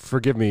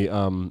forgive me,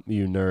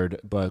 you nerd,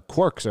 but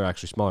quarks are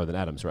actually smaller than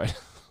atoms, right?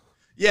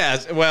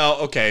 Yeah. Well,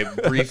 okay.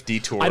 Brief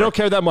detour. I don't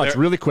care that much.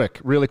 Really quick.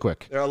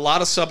 There are a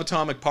lot of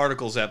subatomic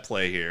particles at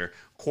play here.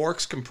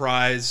 Quarks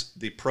comprise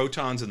the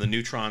protons and the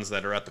neutrons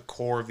that are at the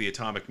core of the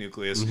atomic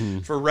nucleus.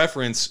 Mm-hmm. For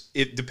reference,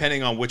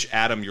 depending on which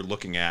atom you're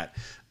looking at,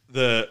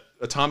 the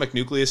atomic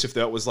nucleus, if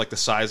that was like the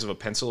size of a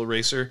pencil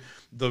eraser,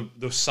 the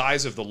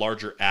size of the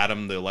larger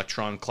atom, the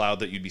electron cloud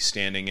that you'd be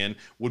standing in,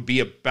 would be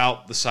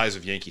about the size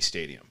of Yankee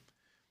Stadium.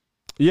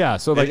 Yeah,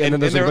 so like, and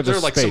then there are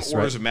like space, some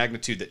orders of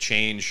magnitude that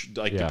change,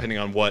 like depending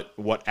on what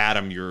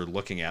atom you're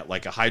looking at.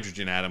 Like a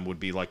hydrogen atom would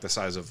be like the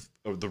size of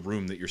the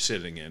room that you're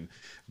sitting in,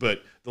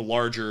 but the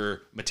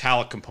larger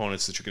metallic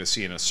components that you're going to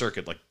see in a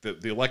circuit, like the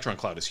electron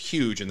cloud, is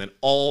huge, and then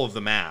all of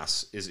the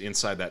mass is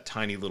inside that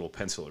tiny little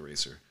pencil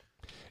eraser.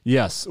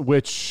 Yes,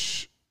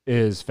 which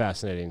is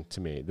fascinating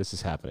to me. This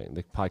is happening.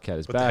 The podcast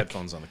is Put back. The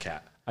headphones on the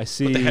cat. I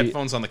see. Put the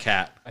headphones on the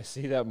cat. I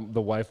see that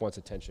the wife wants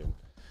attention.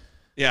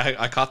 Yeah,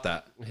 I caught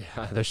that.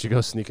 Yeah, there she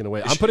goes sneaking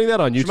away. I'm putting that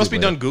on YouTube. She must be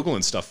done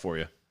Googling stuff for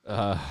you.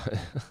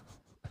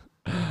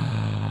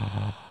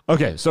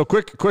 Okay, so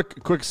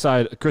quick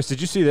side. Chris,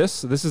 did you see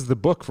this? This is the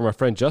book from our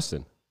friend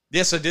Justin.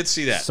 Yes, I did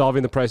see that.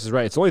 Solving the Price is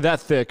Right. It's only that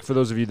thick for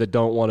those of you that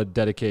don't want to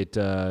dedicate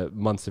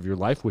months of your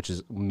life, which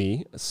is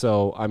me.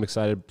 So I'm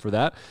excited for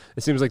that.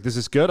 It seems like this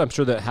is good. I'm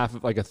sure that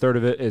a third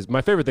of it is.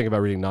 My favorite thing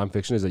about reading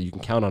nonfiction is that you can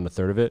count on a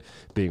third of it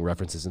being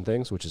references and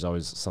things, which is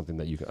always something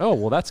that you can. Oh,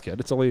 well, that's good.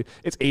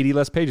 It's 80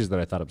 less pages than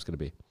I thought it was going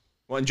to be.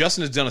 Well, and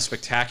Justin has done a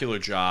spectacular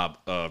job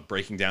of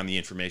breaking down the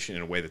information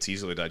in a way that's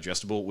easily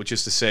digestible, which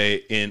is to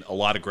say, in a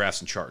lot of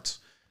graphs and charts.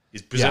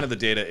 He's presented the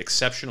data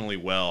exceptionally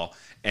well,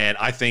 and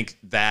I think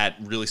that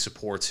really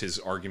supports his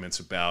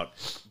arguments about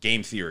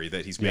game theory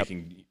that he's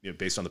making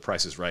based on The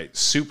Price is Right.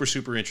 Super,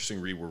 super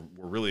interesting read. We're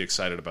really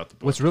excited about the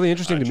book. What's really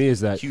interesting to me is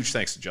that... Huge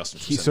thanks to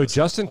Justin.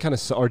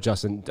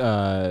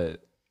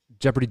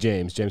 Jeopardy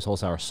James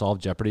Holzhauer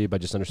solved Jeopardy by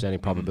just understanding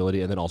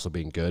probability and then also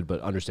being good, but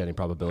understanding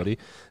probability.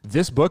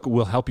 This book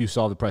will help you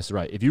solve The Price is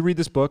Right. If you read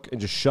this book and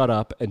just shut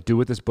up and do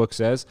what this book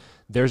says,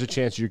 there's a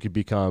chance you could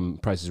become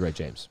Price is Right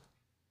James.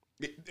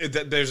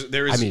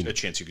 There is a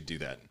chance you could do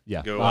that.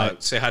 Yeah. Go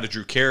say hi to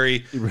Drew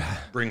Carey,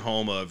 bring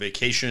home a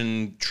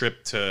vacation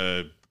trip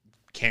to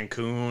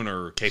Cancun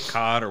or Cape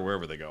Cod or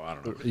wherever they go. I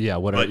don't know. Yeah,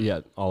 whatever.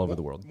 But all over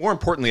the world. More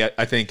importantly,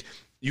 I think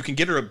you can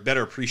get a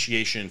better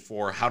appreciation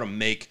for how to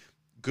make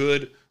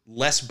good,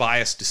 less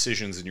biased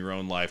decisions in your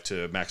own life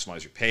to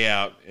maximize your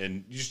payout.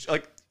 And you just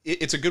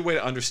it's a good way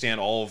to understand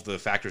all of the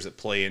factors that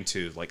play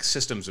into like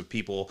systems of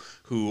people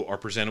who are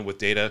presented with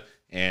data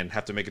and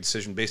have to make a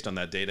decision based on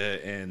that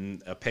data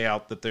and a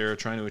payout that they're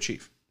trying to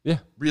achieve. Yeah.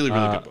 Really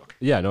good book.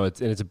 Yeah, no,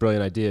 it's a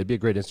brilliant idea. It'd be a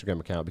great Instagram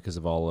account because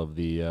of all of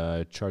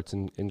the charts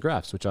and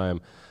graphs, which I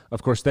am,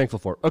 of course, thankful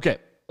for. Okay,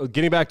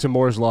 getting back to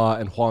Moore's Law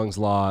and Huang's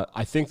Law,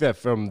 I think that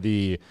from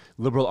the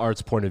liberal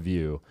arts point of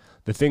view,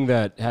 the thing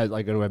that has,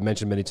 like I've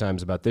mentioned many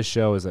times about this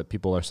show, is that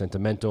people are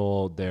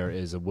sentimental. There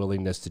is a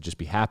willingness to just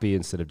be happy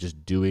instead of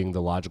just doing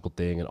the logical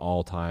thing at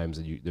all times.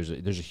 And there's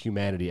a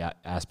humanity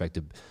aspect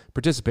of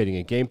participating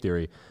in game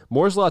theory.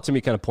 Moore's Law to me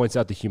kind of points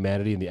out the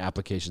humanity and the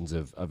applications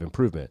of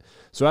improvement.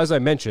 So as I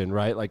mentioned,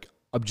 right, like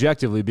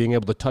objectively being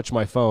able to touch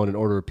my phone and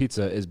order a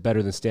pizza is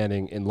better than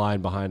standing in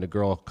line behind a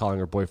girl calling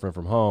her boyfriend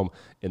from home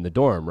in the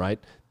dorm, right?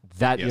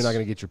 You're not going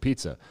to get your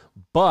pizza.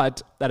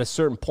 But at a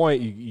certain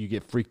point, you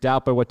get freaked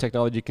out by what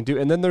technology can do,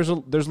 and then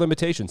there's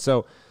limitations.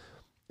 So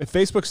if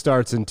Facebook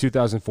starts in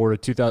 2004 to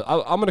 2000,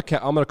 I'm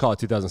gonna call it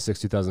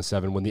 2006,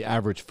 2007, when the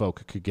average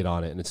folk could get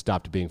on it, and it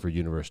stopped being for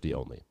university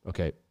only.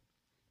 Okay,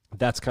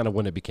 that's kind of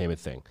when it became a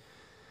thing.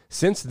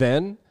 Since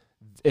then,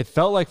 it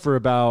felt like for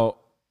about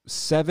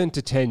 7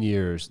 to 10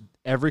 years,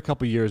 every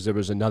couple of years there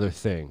was another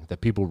thing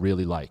that people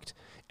really liked.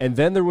 And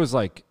then there was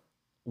like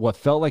what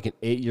felt like an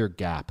 8-year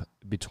gap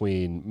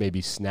between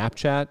maybe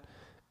Snapchat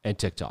and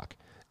TikTok.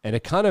 And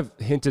it kind of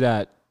hinted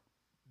at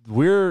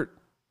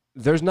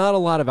there's not a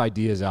lot of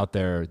ideas out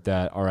there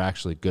that are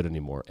actually good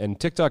anymore. And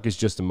TikTok is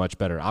just a much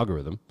better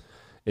algorithm.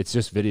 It's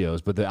just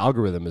videos, but the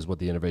algorithm is what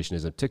the innovation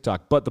is of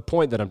TikTok. But the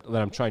point that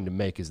I'm trying to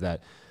make is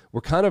that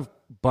we're kind of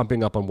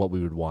bumping up on what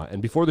we would want.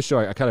 And before the show,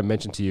 I kind of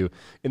mentioned to you,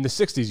 in the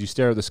 60s, you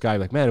stare at the sky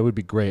like, man, it would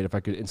be great if I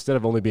could, instead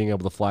of only being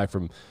able to fly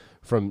from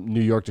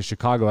New York to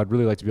Chicago, I'd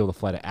really like to be able to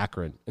fly to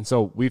Akron. And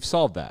so we've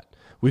solved that.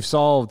 We've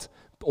solved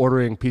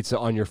ordering pizza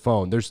on your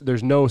phone.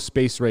 There's no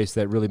space race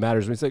that really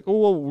matters. It's like, oh,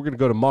 well, we're going to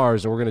go to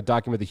Mars and we're going to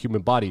document the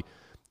human body.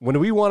 When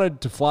we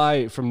wanted to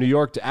fly from New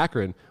York to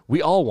Akron,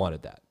 we all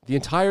wanted that. The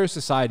entire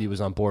society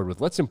was on board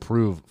with, let's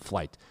improve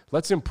flight.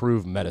 Let's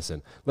improve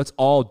medicine. Let's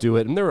all do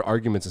it. And there were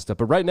arguments and stuff.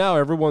 But right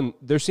now,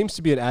 there seems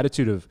to be an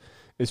attitude of,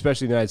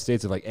 especially in the United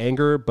States, of like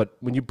anger. But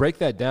when you break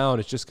that down,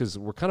 it's just because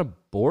we're kind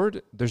of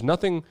bored. There's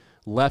nothing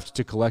left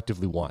to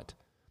collectively want.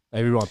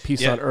 We want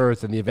peace on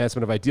earth and the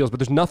advancement of ideals. But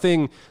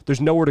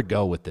there's nowhere to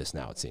go with this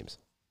now, it seems.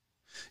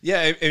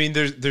 Yeah, I mean,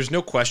 there's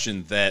no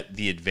question that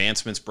the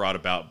advancements brought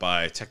about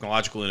by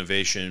technological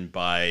innovation,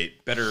 by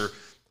better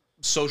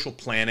social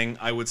planning,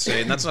 I would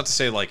say, and that's not to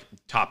say like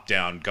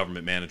top-down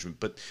government management,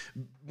 but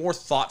more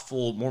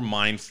thoughtful, more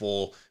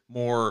mindful,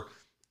 more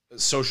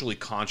socially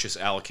conscious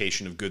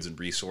allocation of goods and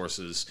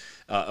resources,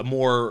 a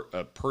more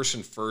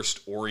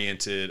person-first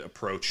oriented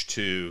approach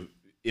to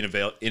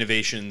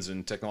innovations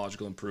and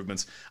technological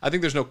improvements. I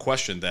think there's no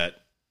question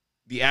that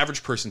the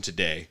average person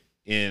today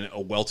in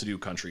a well-to-do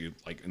country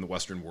like in the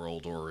Western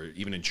world, or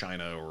even in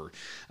China, or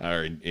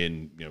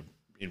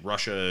in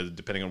Russia,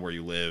 depending on where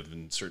you live,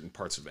 in certain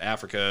parts of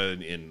Africa,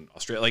 in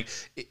Australia,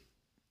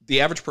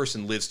 the average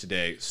person lives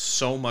today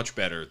so much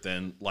better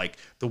than like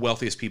the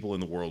wealthiest people in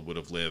the world would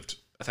have lived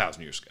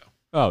 1,000 years ago.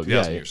 Oh,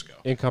 2,000 years ago,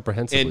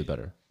 incomprehensibly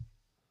better.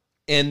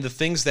 And the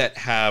things that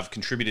have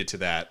contributed to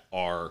that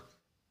are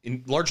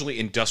largely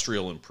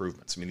industrial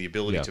improvements. I mean, the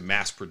ability to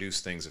mass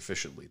produce things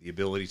efficiently, the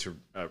ability to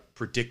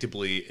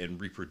predictably and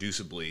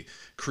reproducibly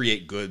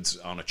create goods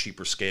on a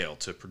cheaper scale,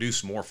 to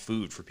produce more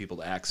food for people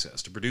to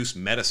access, to produce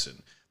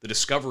medicine. The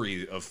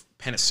discovery of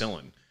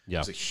penicillin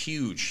was a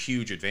huge,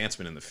 huge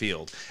advancement in the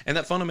field, and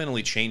that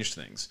fundamentally changed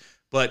things.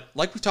 But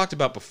like we talked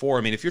about before,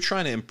 I mean, if you're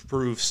trying to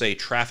improve, say,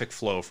 traffic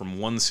flow from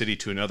one city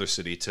to another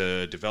city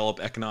to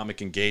develop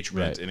economic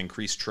engagement and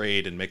increase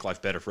trade and make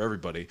life better for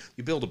everybody,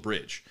 you build a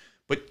bridge.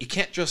 But you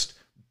can't just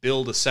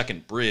build a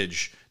second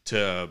bridge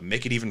to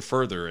make it even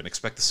further and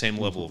expect the same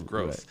level of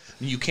growth.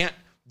 Right. You can't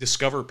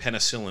discover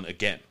penicillin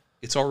again.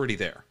 It's already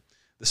there.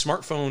 The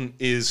smartphone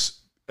is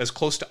as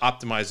close to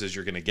optimized as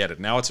you're going to get it.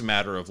 Now it's a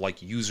matter of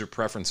like user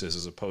preferences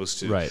as opposed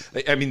to,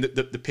 I mean,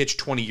 the pitch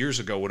 20 years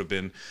ago would have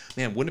been,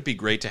 man, wouldn't it be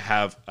great to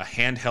have a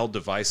handheld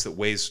device that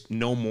weighs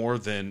no more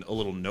than a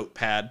little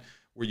notepad,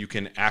 where you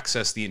can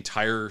access the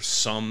entire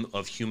sum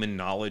of human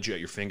knowledge at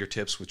your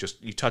fingertips with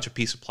just, you touch a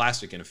piece of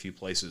plastic in a few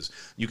places.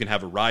 You can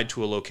have a ride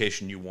to a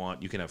location you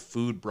want. You can have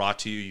food brought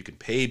to you. You can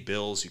pay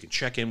bills. You can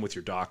check in with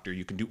your doctor.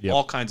 You can do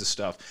all kinds of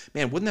stuff.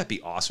 Man, wouldn't that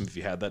be awesome if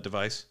you had that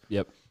device?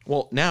 Yep.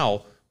 Well,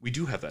 now we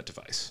do have that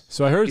device.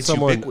 So I heard it's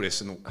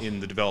ubiquitous in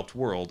the developed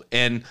world.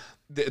 And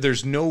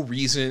there's no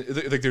reason,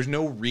 like there's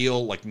no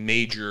real like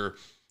major...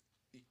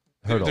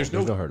 There's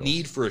no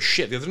need for a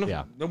shift. There's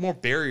no more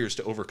barriers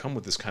to overcome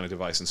with this kind of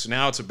device. And so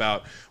now it's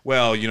about,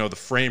 well, the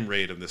frame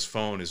rate of this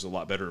phone is a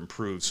lot better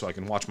improved, so I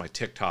can watch my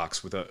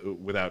TikToks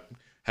without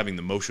having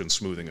the motion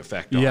smoothing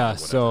effect on. Yeah,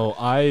 so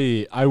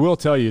I will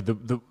tell you,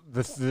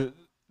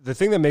 the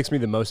thing that makes me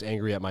the most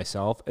angry at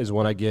myself is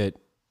when I get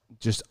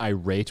just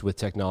irate with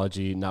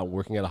technology not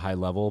working at a high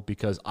level,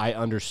 because I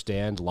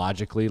understand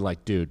logically,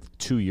 like, dude,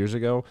 2 years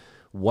ago,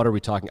 what are we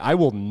talking? I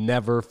will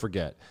never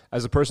forget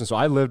as a person. So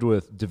I lived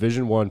with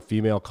Division I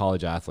female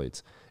college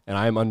athletes, and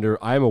I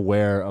am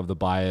aware of the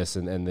bias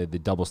and the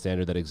double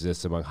standard that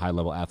exists among high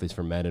level athletes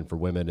for men and for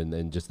women,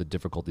 and just the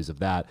difficulties of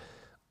that.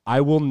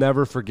 I will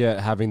never forget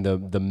having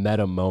the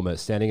meta moment,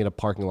 standing in a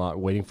parking lot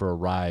waiting for a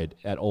ride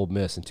at Ole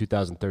Miss in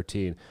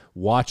 2013,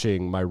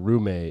 watching my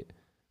roommate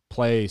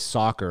play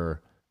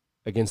soccer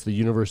against the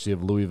University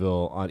of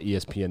Louisville on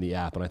ESPN, the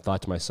app. And I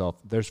thought to myself,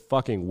 there's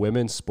fucking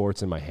women's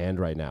sports in my hand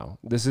right now.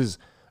 This is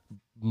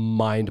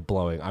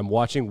mind-blowing. I'm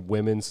watching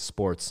women's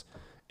sports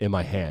in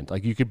my hand.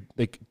 Like,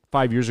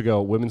 5 years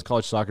ago, women's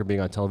college soccer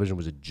being on television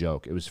was a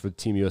joke. It was for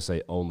Team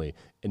USA only.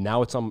 And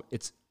now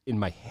it's in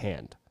my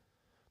hand.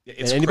 Yeah,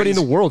 and anybody in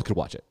the world could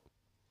watch it.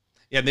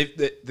 Yeah,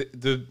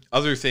 the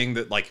other thing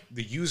that, like,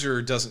 the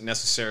user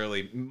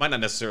might not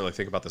necessarily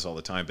think about this all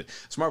the time, but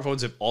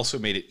smartphones have also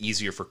made it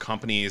easier for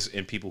companies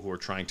and people who are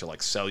trying to,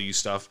 like, sell you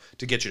stuff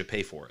to get you to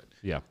pay for it.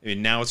 Yeah. I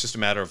mean, now it's just a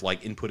matter of,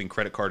 like, inputting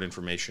credit card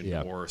information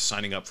or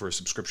signing up for a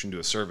subscription to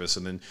a service,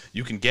 and then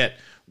you can get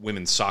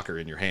women's soccer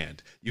in your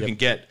hand. You can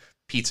get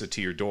pizza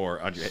to your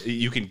door.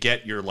 You can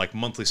get your, like,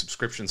 monthly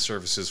subscription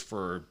services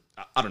for,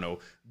 I don't know,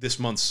 this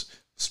month's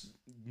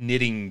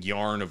knitting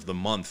yarn of the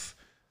month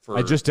for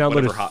I just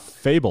whatever downloaded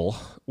Fable,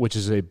 which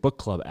is a book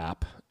club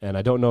app, and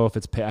I don't know if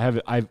it's pay.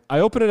 I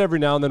open it every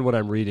now and then when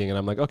I'm reading, and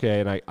I'm like, okay,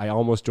 and I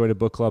almost joined a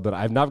book club, but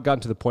I've not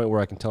gotten to the point where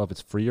I can tell if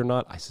it's free or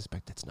not. I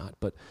suspect it's not,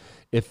 but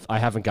if I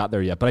haven't got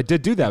there yet, but I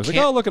did do that. I was like,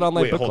 oh, look at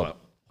online book club.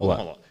 Hold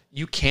on.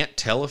 You can't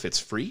tell if it's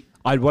free?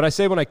 What I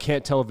say when I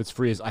can't tell if it's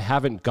free is I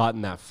haven't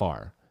gotten that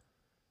far.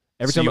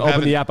 Every time I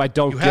open the app, I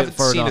don't get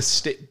far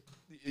enough.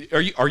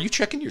 Are you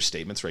checking your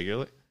statements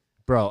regularly?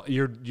 Bro,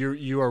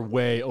 you are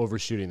way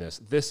overshooting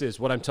this. This is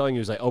what I'm telling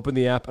you is I open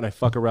the app and I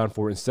fuck around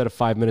for instead of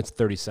 5 minutes,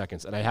 30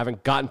 seconds, and I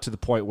haven't gotten to the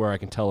point where I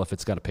can tell if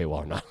it's got a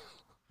paywall or not.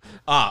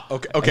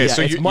 Okay. Yeah,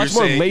 so it's much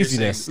more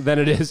laziness than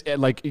it is.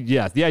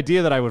 The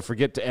idea that I would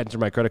forget to enter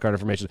my credit card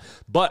information,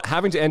 but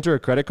having to enter a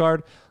credit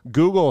card,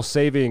 Google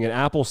saving and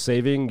Apple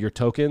saving your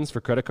tokens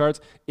for credit cards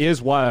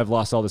is why I've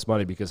lost all this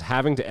money, because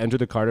having to enter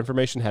the card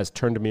information has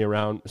turned me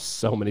around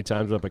so many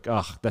times. I'm like,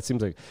 that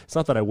seems like it's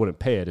not that I wouldn't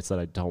pay it; it's that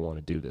I don't want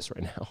to do this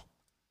right now.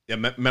 Yeah,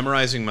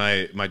 memorizing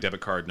my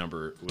debit card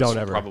number was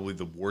probably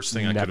the worst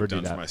thing I could have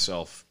done for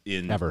myself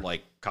in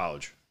like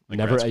college.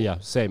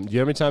 Same. Do you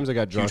know how many times I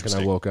got drunk and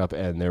I woke up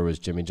and there was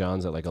Jimmy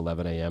John's at like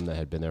 11 a.m. that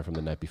had been there from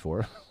the night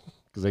before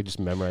because I just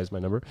memorized my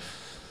number?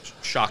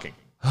 Shocking.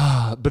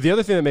 But the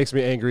other thing that makes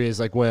me angry is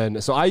like I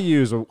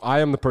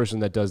am the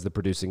person that does the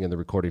producing and the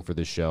recording for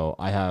this show.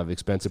 I have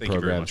expensive programs.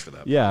 Thank you very much for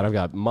that. Yeah, and I've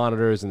got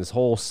monitors and this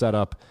whole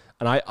setup.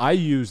 And I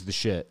use the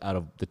shit out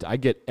of I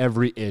get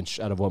every inch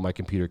out of what my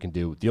computer can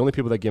do. The only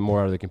people that get more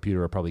out of the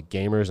computer are probably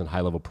gamers and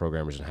high-level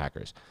programmers and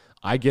hackers.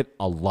 I get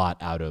a lot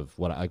out of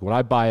when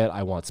I buy it,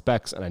 I want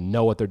specs and I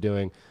know what they're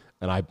doing,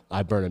 and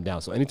I burn them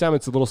down. So anytime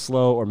it's a little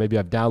slow or maybe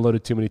I've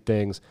downloaded too many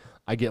things,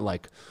 I get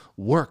like,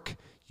 work,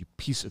 you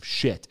piece of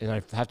shit. And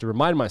I have to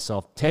remind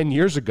myself 10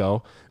 years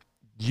ago,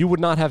 you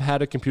would not have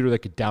had a computer that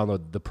could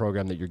download the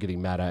program that you're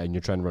getting mad at, and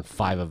you're trying to run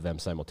 5 of them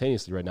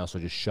simultaneously right now. So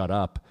just shut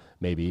up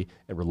maybe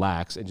and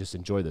relax and just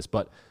enjoy this.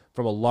 But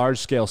from a large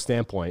scale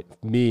standpoint,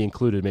 me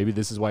included, maybe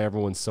this is why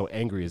everyone's so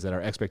angry, is that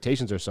our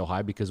expectations are so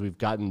high because we've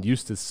gotten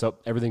used to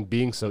everything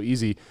being so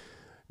easy.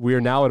 We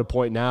are now at a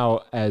point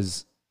now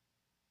as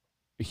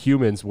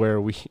humans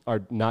where we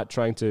are not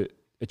trying to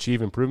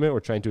achieve improvement. We're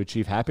trying to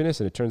achieve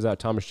happiness. And it turns out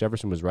Thomas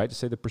Jefferson was right to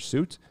say the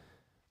pursuit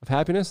of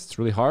happiness. It's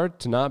really hard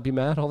to not be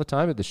mad all the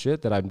time at the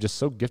shit that I'm just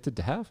so gifted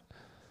to have.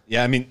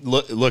 Yeah, I mean,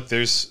 look,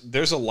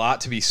 there's a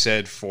lot to be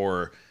said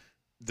for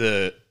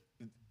the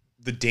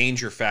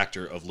danger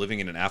factor of living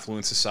in an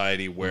affluent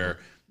society where,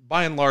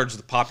 by and large,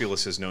 the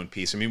populace has known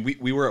peace. I mean,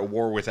 we were at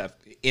war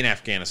in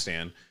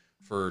Afghanistan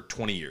for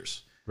 20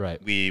 years.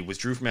 Right. We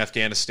withdrew from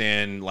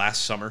Afghanistan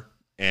last summer,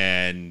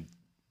 and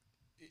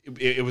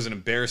it was an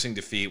embarrassing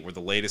defeat. We're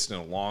the latest in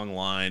a long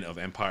line of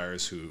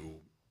empires who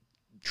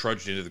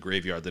trudged into the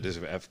graveyard that is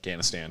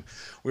Afghanistan.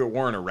 We were at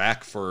war in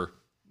Iraq for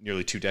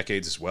nearly 2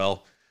 decades as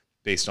well,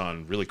 based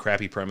on really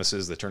crappy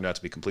premises that turned out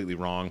to be completely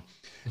wrong.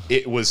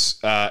 It was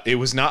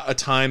not a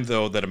time,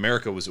 though, that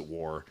America was at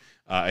war.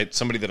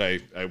 Somebody that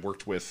I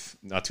worked with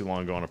not too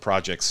long ago on a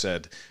project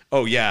said,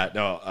 "Oh yeah,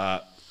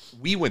 no,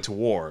 we went to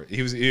war."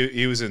 He was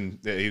in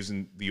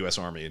the U.S.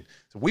 Army.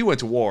 So we went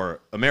to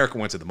war. America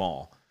went to the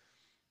mall.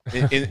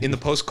 In the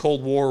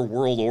post-Cold War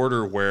world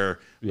order, where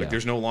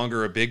there's no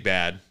longer a big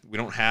bad, we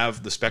don't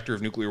have the specter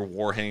of nuclear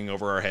war hanging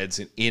over our heads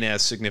in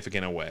as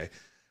significant a way.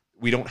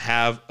 We don't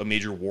have a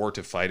major war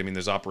to fight. I mean,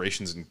 there's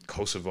operations in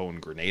Kosovo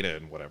and Grenada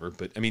and whatever,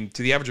 but I mean,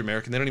 to the average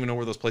American, they don't even know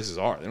where those places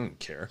are. They don't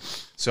care.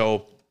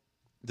 So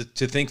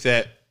to think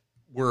that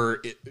we're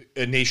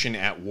a nation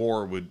at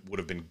war would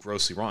have been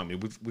grossly wrong. I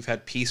mean, we've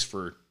had peace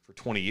for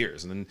 20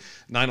 years. And then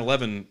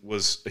 9/11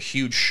 was a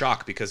huge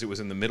shock because it was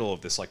in the middle of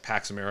this like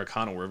Pax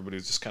Americana where everybody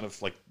was just kind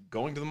of like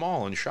going to the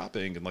mall and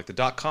shopping, and like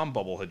the .com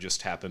bubble had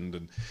just happened,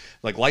 and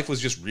like life was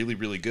just really,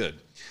 really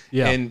good.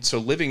 Yeah. And so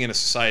living in a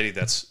society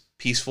that's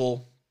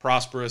peaceful,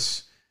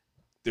 prosperous,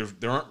 there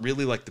aren't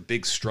really like the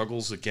big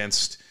struggles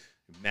against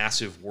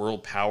massive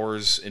world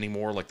powers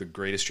anymore, like the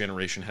Greatest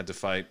Generation had to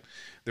fight.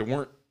 There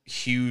weren't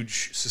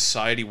huge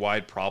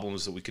society-wide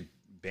problems that we could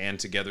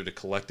band together to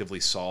collectively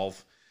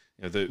solve.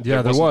 You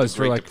know, there was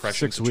for like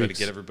Depression 6 to weeks. Try to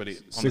get everybody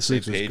on 6 the same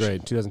weeks page. was great.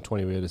 In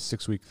 2020, we had a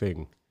 6-week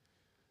thing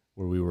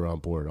where we were on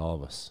board, all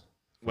of us.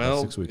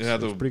 Well, 6 weeks. Yeah,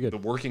 pretty good. The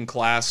working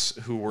class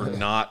who were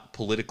not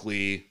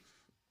politically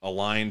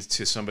aligned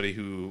to somebody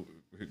whose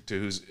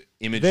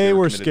image they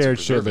were committed to scared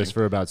preserving. shitless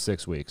for about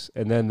 6 weeks,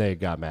 and then they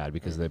got mad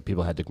because the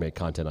people had to make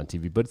content on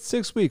TV. But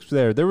 6 weeks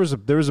there was a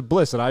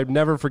bliss, and I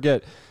never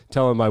forget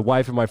telling my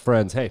wife and my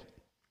friends, "Hey,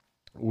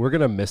 we're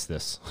gonna miss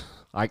this."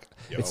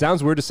 It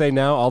sounds weird to say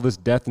now, all this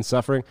death and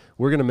suffering,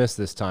 we're going to miss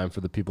this time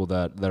for the people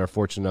that are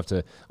fortunate enough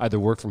to either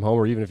work from home,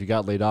 or even if you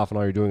got laid off and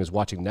all you're doing is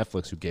watching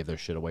Netflix, who gave their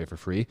shit away for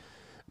free.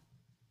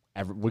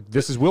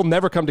 We'll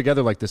never come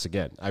together like this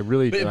again. I kind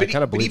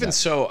of believe But even that.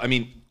 so, I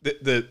mean,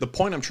 the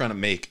point I'm trying to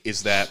make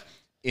is that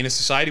in a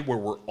society where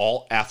we're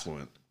all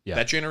affluent,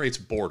 that generates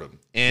boredom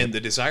and the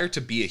desire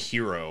to be a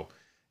hero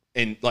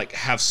and like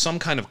have some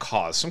kind of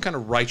cause, some kind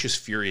of righteous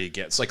fury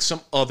against, like some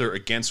other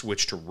against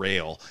which to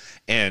rail,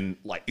 and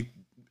like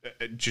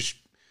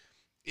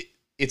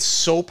it's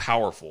so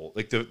powerful.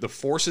 Like the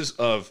forces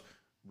of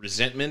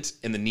resentment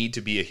and the need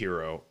to be a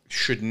hero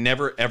should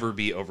never, ever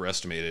be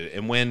overestimated.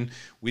 And when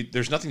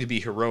there's nothing to be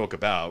heroic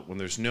about, when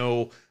there's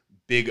no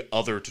big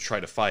other to try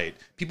to fight,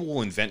 people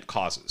will invent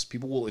causes.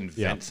 People will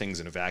invent things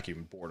in a vacuum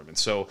and boredom. And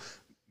so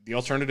the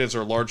alternatives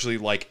are largely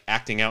like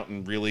acting out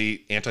in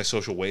really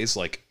antisocial ways,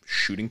 like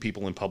shooting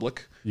people in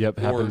public. Yep,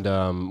 happened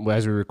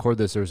as we record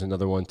this. There's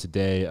another one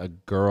today. A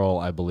girl,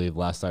 I believe,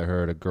 last I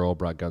heard, a girl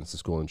brought guns to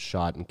school and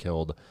shot and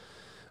killed,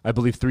 I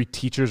believe, 3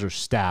 teachers or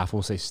staff,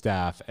 we'll say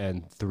staff,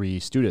 and 3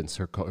 students.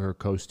 Her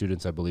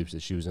co-students, I believe,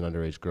 that she was an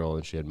underage girl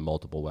and she had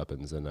multiple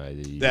weapons. And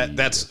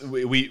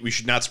we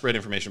should not spread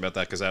information about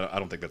that because I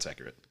don't think that's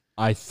accurate.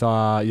 I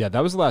thought,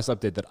 that was the last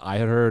update that I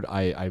had heard.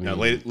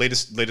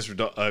 Latest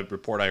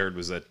report I heard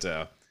was that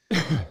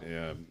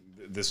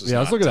this was. Yeah,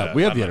 let's look it up.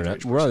 We have the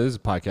internet. This is a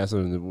podcast,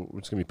 and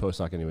it's gonna be post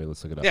talk anyway.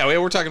 Let's look it up. Yeah,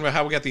 we're talking about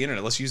how we got the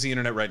internet. Let's use the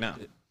internet right now.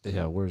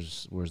 Yeah,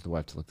 where's the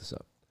wife to look this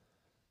up?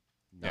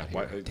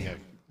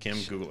 Kim,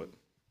 Google it.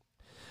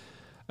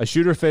 A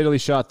shooter fatally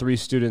shot 3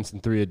 students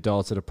and 3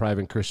 adults at a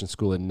private Christian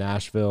school in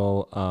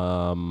Nashville.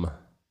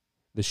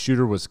 The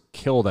shooter was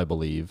killed, I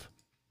believe.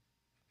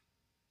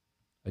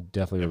 I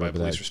definitely remember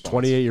that.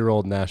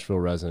 28-year-old Nashville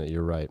resident.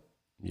 You're right.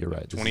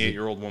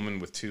 28-year-old woman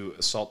with 2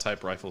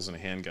 assault-type rifles and a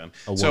handgun.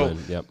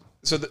 Yep.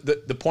 So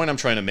the point I'm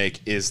trying to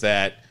make is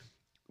that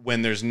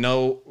when there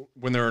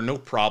are no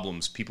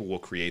problems, people will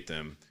create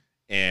them.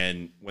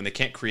 And when they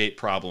can't create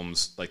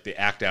problems, like they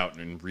act out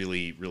in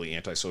really, really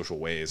antisocial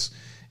ways.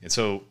 And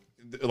so,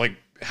 like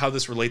how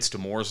this relates to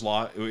Moore's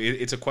law,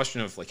 it's a question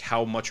of like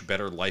how much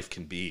better life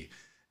can be.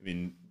 I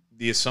mean,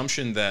 the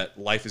assumption that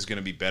life is going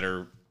to be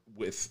better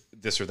with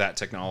this or that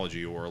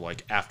technology, or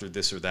like after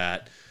this or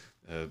that,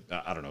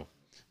 I don't know,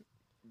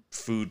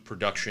 food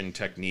production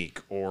technique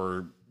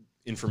or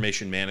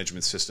information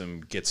management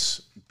system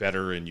gets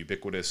better and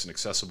ubiquitous and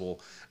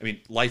accessible. I mean,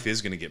 life is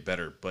going to get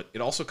better, but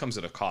it also comes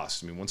at a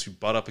cost. I mean, once you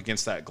butt up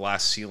against that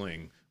glass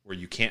ceiling where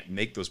you can't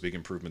make those big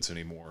improvements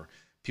anymore,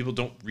 people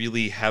don't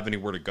really have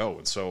anywhere to go.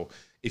 And so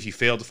if you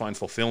fail to find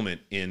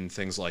fulfillment in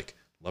things like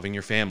loving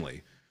your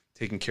family,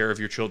 taking care of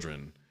your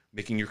children,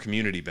 making your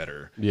community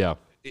better,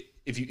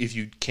 if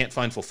you can't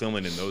find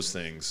fulfillment in those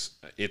things,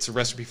 it's a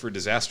recipe for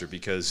disaster,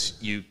 because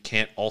you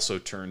can't also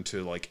turn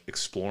to like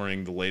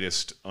exploring the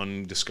latest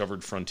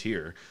undiscovered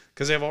frontier,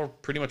 because they've all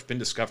pretty much been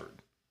discovered.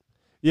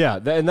 Yeah,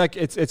 and like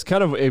it's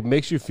kind of, it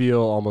makes you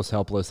feel almost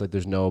helpless, like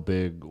there's no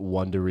big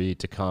wondery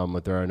to come,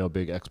 like there are no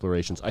big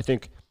explorations. I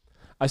think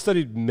I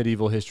studied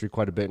medieval history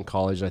quite a bit in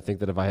college, and I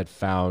think that if I had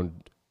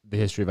found the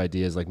history of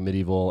ideas like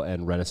medieval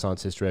and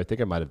Renaissance history, I think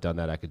I might have done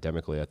that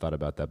academically. I thought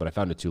about that, but I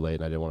found it too late,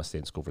 and I didn't want to stay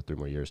in school for 3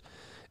 more years.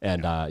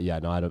 And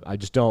I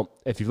just don't.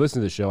 If you've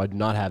listened to the show, I do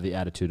not have the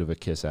attitude of a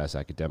kiss-ass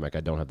academic.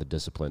 I don't have the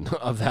discipline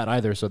of that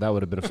either. So that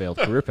would have been a failed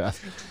career path.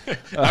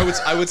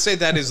 I would say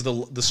that is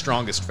the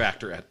strongest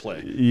factor at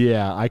play.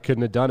 Yeah, I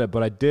couldn't have done it,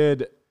 but I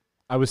did.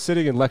 I was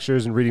sitting in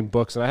lectures and reading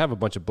books, and I have a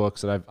bunch of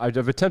books, and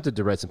I've attempted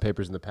to write some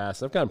papers in the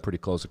past. I've gotten pretty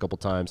close a couple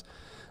times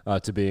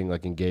to being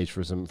like engaged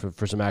for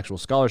some actual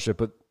scholarship,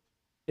 but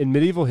in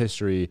medieval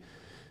history,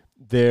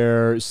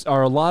 there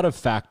are a lot of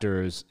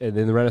factors, and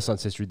in the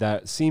Renaissance history,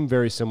 that seem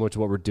very similar to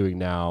what we're doing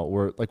now.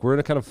 We're in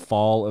a kind of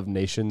fall of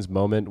nations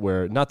moment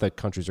where not that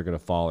countries are going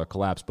to fall or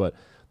collapse, but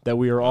that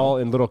we are all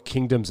in little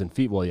kingdoms and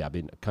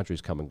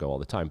countries come and go all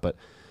the time, but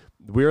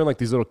we're in like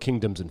these little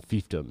kingdoms and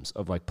fiefdoms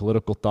of like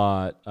political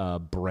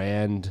thought,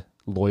 brand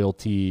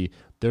loyalty.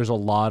 There's a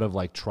lot of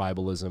like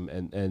tribalism,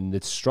 and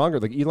it's stronger.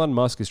 Like Elon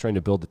Musk is trying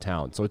to build the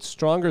town, so it's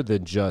stronger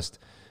than just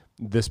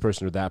this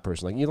person or that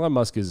person. Like Elon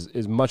Musk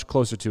is much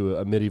closer to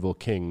a medieval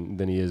king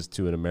than he is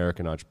to an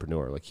American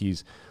entrepreneur. Like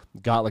he's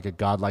got like a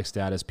godlike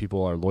status.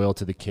 People are loyal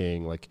to the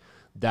king, like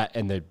that,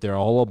 and they're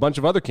all a bunch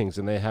of other kings,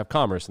 and they have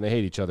commerce, and they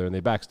hate each other, and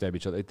they backstab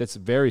each other. That's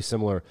very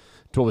similar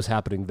to what was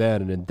happening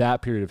then. And in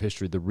that period of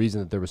history, the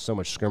reason that there was so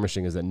much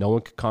skirmishing is that no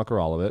one could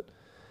conquer all of it,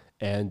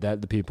 and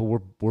that the people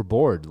were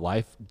bored.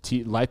 Life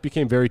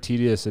became very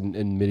tedious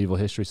in medieval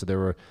history. So there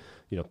were,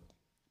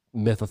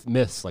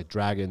 myths like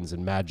dragons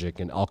and magic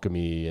and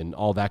alchemy and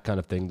all that kind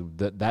of thing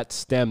that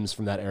stems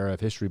from that era of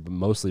history. But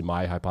mostly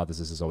my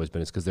hypothesis has always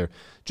been it's because they're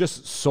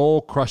just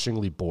soul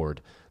crushingly bored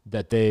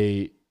that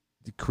they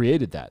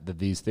created that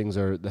these things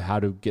are how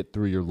to get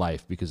through your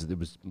life, because there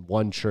was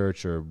one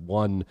church or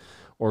one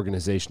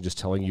organization just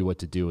telling you what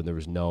to do, and there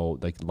was no,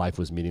 like, life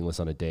was meaningless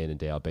on a day in and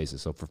day out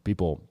basis. So for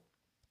people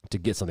to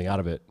get something out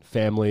of it,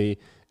 family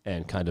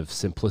and kind of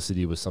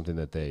simplicity was something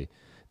that they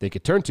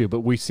could turn to. But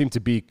we seem to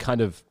be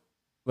kind of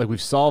like,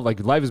 we've solved, like,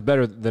 life is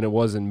better than it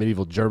was in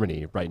medieval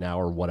Germany right now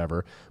or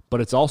whatever, but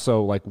it's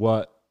also like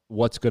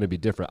what's going to be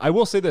different. I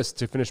will say this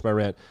to finish my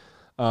rant.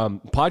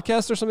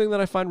 Podcasts are something that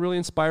I find really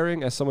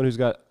inspiring as someone who's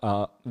got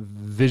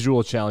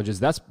visual challenges.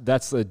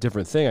 That's a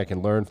different thing I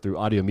can learn through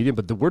audio medium,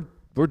 but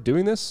we're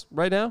doing this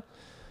right now,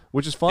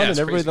 which is fun. Yeah, and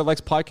everybody that likes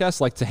podcasts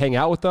like to hang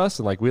out with us.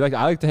 And like,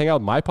 I like to hang out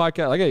with my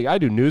podcast. Like I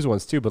do news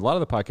ones too, but a lot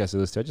of the podcasts I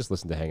listen to, I just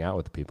listen to hang out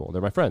with the people. They're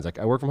my friends. Like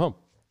I work from home.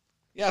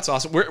 Yeah, it's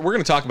awesome. We're going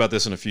to talk about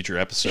this in a future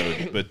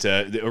episode, but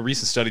a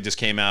recent study just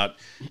came out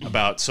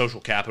about social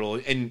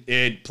capital.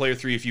 And Player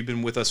 3, if you've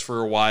been with us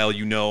for a while,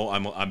 you know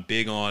I'm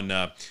big on.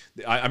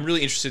 I'm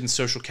really interested in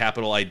social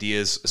capital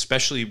ideas,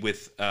 especially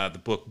with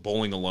the book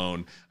Bowling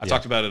Alone. I've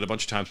talked about it a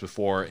bunch of times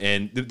before,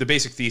 and the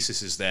basic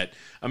thesis is that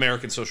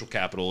American social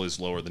capital is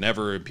lower than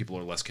ever, and people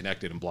are less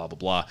connected, and blah blah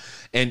blah.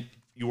 And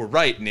you were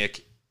right,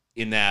 Nick,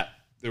 in that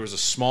there was a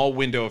small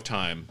window of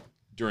time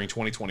during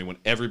 2020 when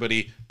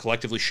everybody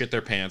collectively shit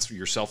their pants,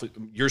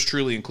 yours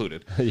truly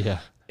included. Yeah.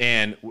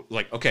 And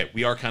like, okay,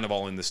 we are kind of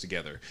all in this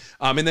together.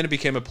 And then it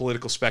became a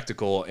political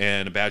spectacle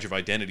and a badge of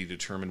identity to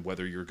determine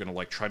whether you're going to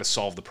like try to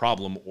solve the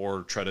problem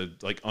or try to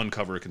like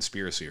uncover a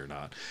conspiracy or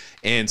not.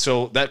 And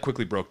so that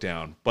quickly broke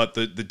down. But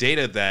the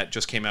data that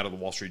just came out of the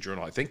Wall Street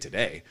Journal, I think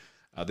today,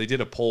 they did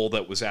a poll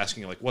that was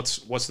asking like, what's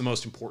the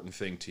most important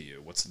thing to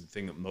you? What's the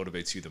thing that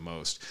motivates you the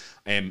most?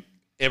 And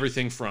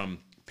everything from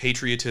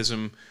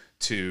patriotism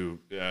to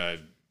I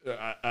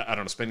don't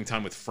know, spending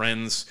time with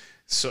friends,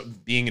 so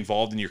being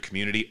involved in your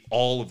community,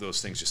 all of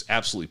those things just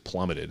absolutely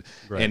plummeted.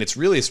 Right. And it's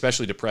really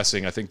especially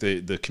depressing. I think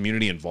the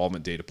community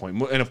involvement data point,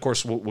 and of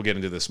course we'll get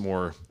into this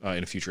more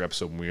in a future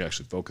episode when we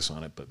actually focus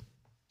on it, but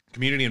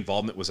community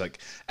involvement was like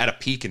at a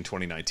peak in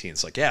 2019.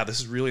 It's like, yeah, this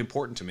is really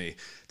important to me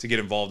to get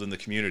involved in the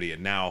community.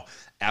 And now,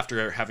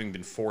 after having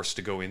been forced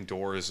to go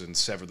indoors and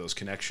sever those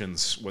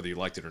connections, whether you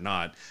liked it or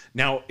not,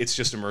 now it's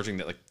just emerging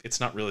that like it's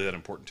not really that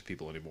important to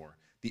people anymore.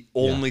 The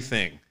only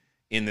thing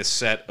in this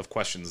set of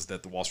questions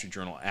that the Wall Street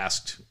Journal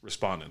asked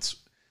respondents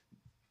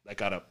that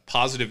got a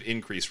positive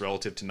increase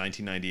relative to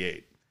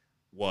 1998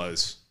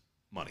 was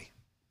money.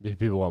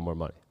 People want more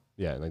money.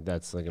 Yeah, like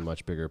that's like a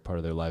much bigger part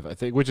of their life, I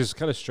think, which is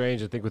kind of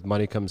strange. I think with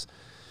money comes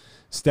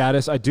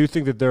status. I do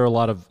think that there are a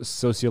lot of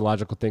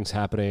sociological things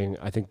happening.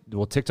 I think,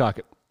 well, TikTok,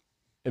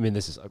 I mean,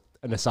 this is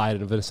a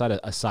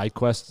side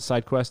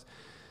quest.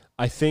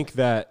 I think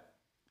that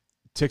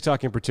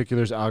TikTok in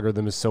particular's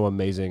algorithm is so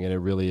amazing, and it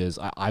really is.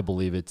 I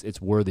believe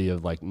it's worthy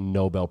of like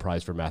Nobel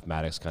Prize for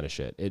mathematics kind of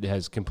shit. It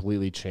has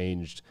completely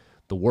changed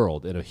the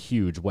world in a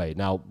huge way.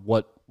 Now,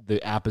 what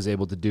the app is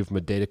able to do from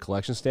a data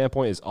collection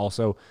standpoint is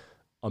also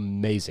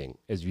amazing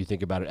as you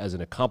think about it as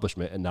an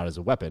accomplishment and not as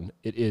a weapon.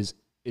 It is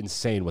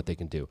insane what they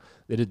can do.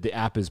 The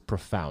app is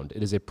profound.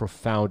 It is a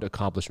profound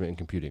accomplishment in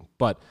computing.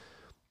 But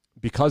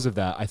because of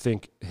that, I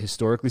think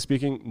historically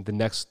speaking, the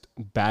next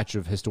batch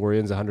of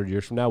historians 100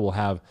 years from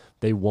now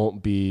they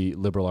won't be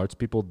liberal arts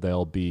people.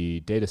 They'll be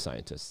data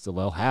scientists. So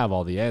they'll have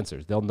all the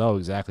answers. They'll know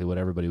exactly what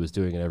everybody was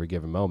doing at every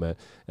given moment.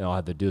 And all I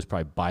have to do is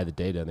probably buy the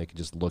data, and they can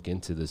just look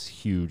into this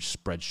huge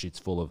spreadsheets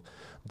full of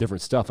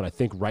different stuff. And I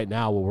think right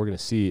now what we're going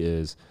to see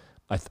is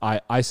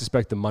I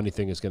suspect the money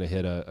thing is going to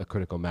hit a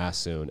critical mass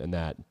soon. And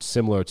that,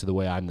 similar to the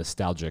way I'm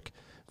nostalgic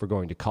for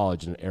going to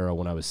college in an era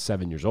when I was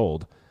 7 years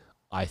old,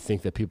 I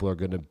think that people are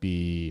going to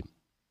be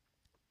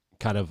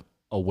kind of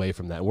away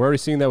from that. We're already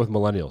seeing that with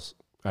millennials.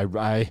 I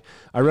read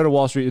the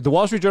Wall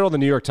Street Journal, the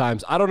New York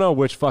Times. I don't know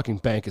which fucking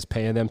bank is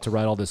paying them to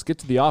write all this. Get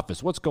to the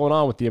office. What's going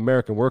on with the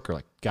American worker?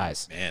 Like,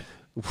 guys, man,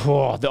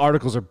 whoa, the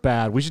articles are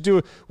bad. We should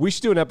do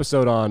an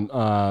episode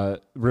on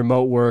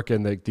remote work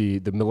and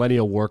the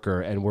millennial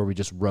worker, and where we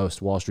just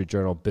roast Wall Street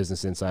Journal,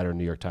 Business Insider,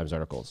 New York Times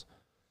articles.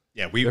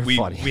 Yeah,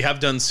 we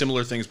have done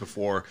similar things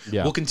before.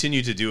 Yeah. We'll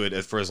continue to do it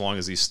for as long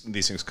as these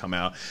things come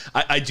out.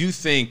 I do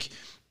think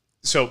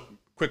so.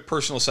 Quick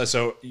personal side.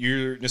 So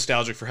you're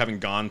nostalgic for having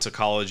gone to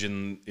college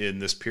in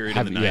this period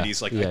in the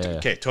 90s.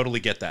 Okay, totally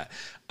get that.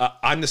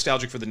 I'm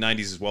nostalgic for the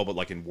 90s as well, but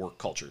like in work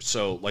culture.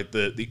 So like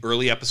the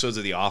early episodes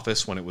of The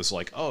Office when it was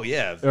like, oh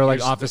yeah, or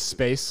like Office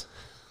Space.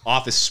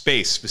 Office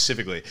Space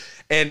specifically,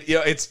 and you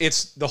know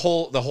it's the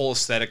whole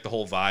aesthetic, the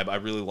whole vibe. I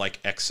really like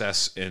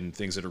excess and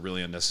things that are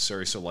really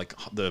unnecessary. So like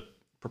the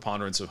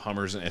preponderance of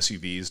Hummers and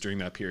SUVs during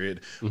that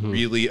period. Mm-hmm.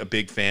 Really a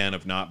big fan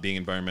of not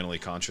being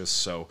environmentally conscious.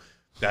 So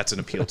that's an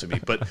appeal to me.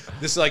 But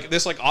this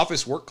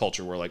office work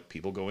culture where like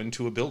people go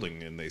into a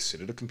building and they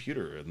sit at a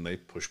computer and they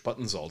push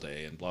buttons all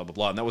day and blah blah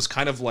blah. And that was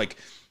kind of like,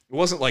 it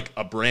wasn't like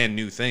a brand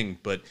new thing,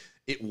 but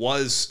it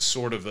was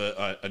sort of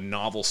a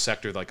novel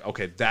sector. Like,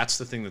 okay, that's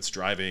the thing that's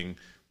driving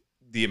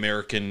the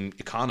American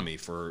economy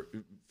for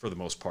the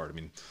most part. I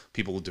mean,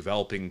 people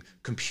developing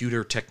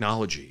computer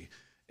technology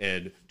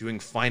and doing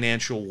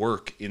financial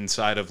work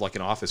inside of like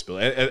an office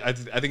building. I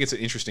think it's an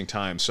interesting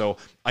time. So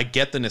I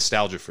get the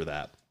nostalgia for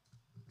that,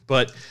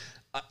 but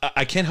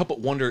I can't help but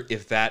wonder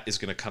if that is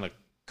going to kind of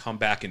come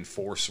back in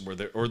force,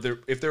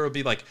 if there would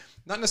be like,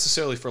 not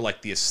necessarily for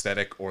like the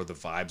aesthetic or the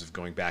vibes of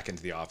going back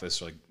into the office,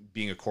 or like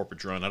being a corporate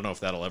drone. I don't know if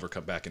that'll ever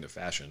come back into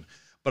fashion.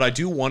 But I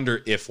do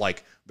wonder if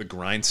like the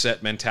grind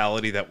set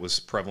mentality that was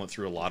prevalent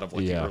through a lot of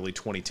like the early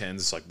 2010s,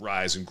 it's like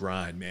rise and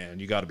grind, man.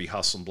 You got to be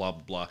hustling, blah,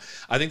 blah, blah.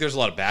 I think there's a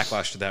lot of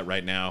backlash to that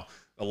right now.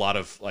 A lot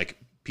of like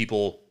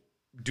people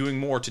doing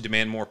more to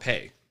demand more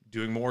pay,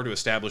 doing more to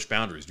establish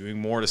boundaries, doing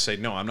more to say,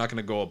 no, I'm not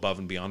going to go above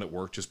and beyond at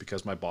work just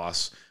because my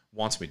boss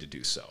wants me to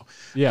do so.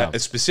 Yeah.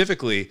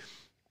 Specifically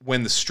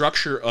when the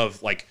structure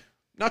of like,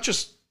 not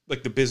just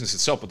like the business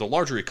itself, but the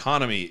larger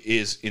economy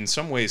is in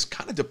some ways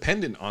kind of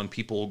dependent on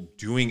people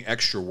doing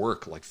extra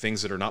work, like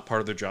things that are not part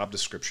of their job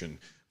description,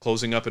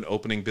 closing up and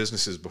opening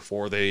businesses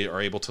before they are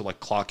able to like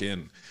clock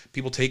in,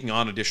 people taking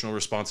on additional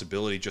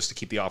responsibility just to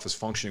keep the office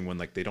functioning when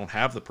like they don't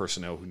have the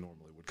personnel who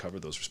normally would cover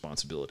those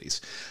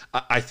responsibilities.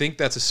 I think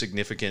that's a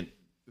significant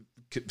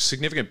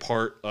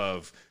part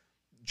of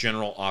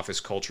general office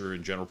culture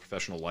and general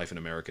professional life in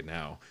America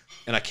now.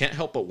 And I can't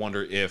help but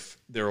wonder if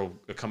there will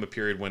come a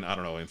period when, I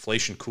don't know,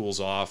 inflation cools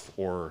off,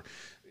 or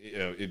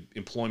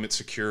employment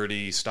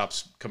security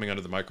stops coming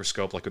under the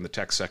microscope, like in the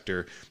tech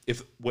sector,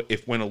 if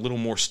when a little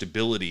more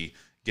stability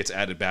gets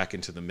added back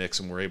into the mix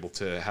and we're able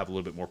to have a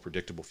little bit more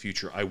predictable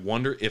future, I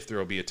wonder if there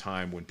will be a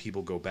time when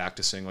people go back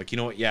to saying like, you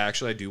know what, yeah,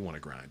 actually I do want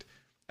to grind.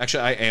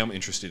 Actually, I am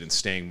interested in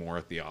staying more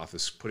at the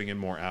office, putting in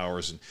more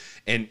hours,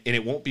 and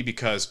it won't be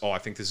because, oh, I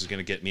think this is going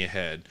to get me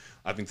ahead.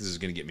 I think this is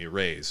going to get me a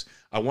raise.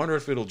 I wonder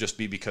if it'll just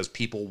be because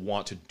people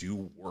want to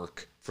do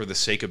work for the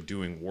sake of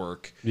doing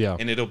work. Yeah.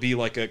 And it'll be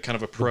like a kind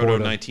of a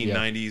proto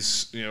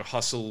 1990s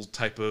hustle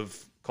type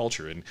of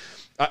culture. And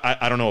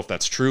I don't know if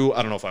that's true.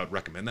 I don't know if I would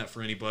recommend that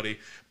for anybody.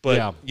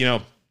 But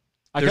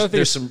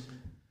there's some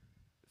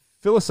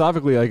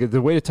philosophically, like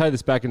the way to tie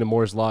this back into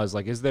Moore's law is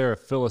like, is there a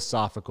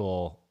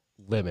philosophical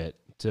limit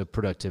to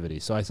productivity?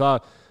 So I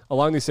thought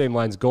along these same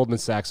lines, Goldman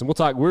Sachs, and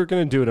we're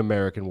going to do an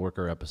American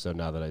worker episode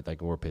now that I think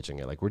we're pitching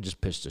it. Like we're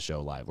just pitched a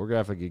show live. We're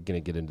going to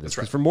get into this.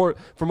 That's right.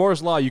 For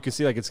Moore's law, you can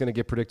see like it's going to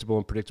get predictable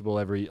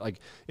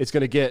it's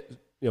going to get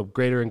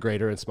greater and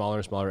greater and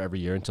smaller every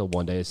year until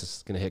one day it's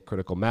just going to hit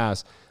critical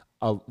mass.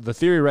 The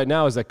theory right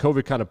now is that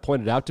COVID kind of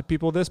pointed out to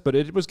people this, but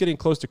it was getting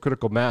close to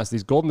critical mass.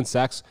 These Goldman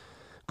Sachs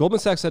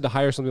had to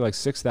hire something like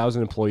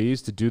 6,000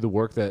 employees to do the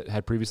work that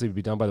had previously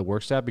been done by the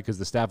work staff, because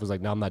the staff was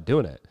like, no, I'm not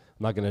doing it.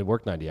 I'm not going to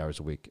work 90 hours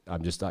a week.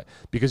 I'm just not,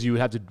 because you would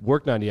have to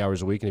work 90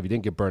 hours a week. And if you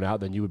didn't get burnt out,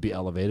 then you would be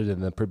elevated.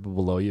 And then people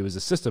below you as a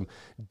system.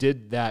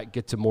 Did that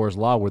get to Moore's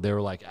law where they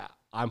were like,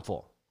 I'm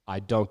full. I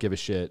don't give a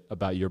shit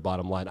about your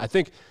bottom line. I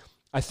think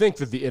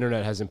that the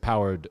internet has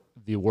empowered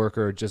the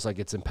worker just like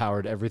it's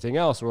empowered everything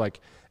else. We're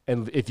like,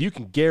 and if you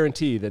can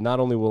guarantee that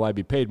not only will I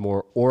be paid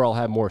more, or I'll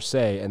have more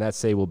say, and that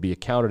say will be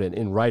accounted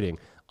in writing,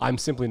 I'm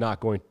simply not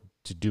going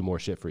to do more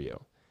shit for you.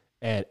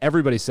 And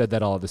everybody said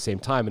that all at the same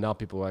time. And now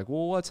people are like,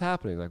 well, what's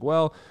happening? Like,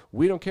 well,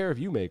 we don't care if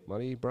you make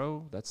money,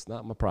 bro. That's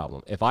not my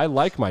problem. If I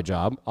like my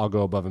job, I'll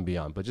go above and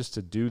beyond. But just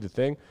to do the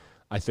thing,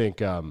 I think,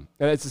 and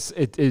it's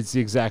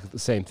the exact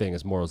same thing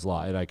as Moore's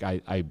law. And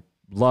I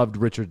loved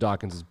Richard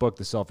Dawkins' book,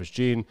 The Selfish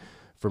Gene,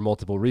 for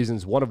multiple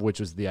reasons. One of which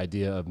was the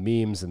idea of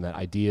memes, and that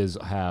ideas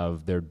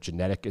have their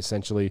genetic,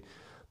 essentially.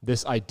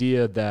 This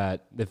idea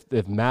that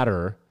if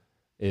matter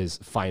is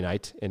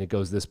finite and it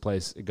goes this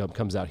place, it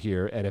comes out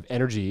here. And if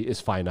energy is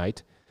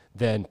finite,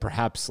 then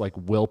perhaps like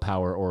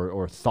willpower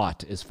or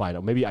thought is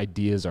finite. Maybe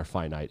ideas are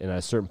finite. And at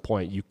a certain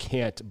point, you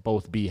can't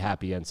both be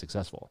happy and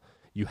successful.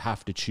 You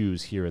have to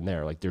choose here and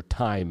there. Like their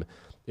time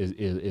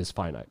is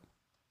finite.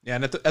 Yeah,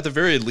 and at the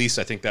very least,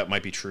 I think that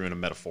might be true in a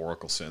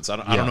metaphorical sense. I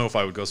don't know if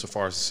I would go so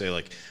far as to say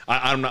like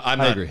I'm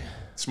not agree.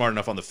 Smart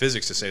enough on the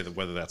physics to say that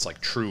whether that's like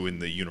true in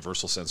the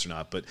universal sense or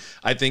not. But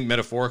I think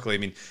metaphorically, I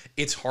mean,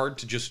 it's hard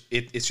to just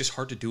it's just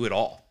hard to do it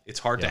all. It's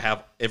hard to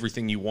have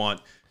everything you want,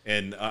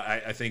 and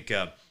I think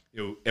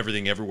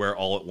Everything Everywhere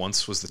All at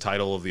Once was the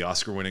title of the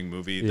Oscar-winning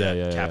movie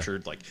that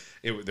captured like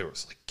there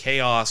was like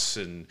chaos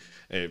and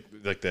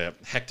like the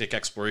hectic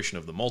exploration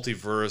of the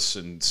multiverse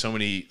and so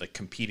many like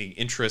competing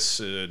interests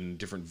and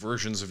different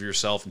versions of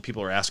yourself, and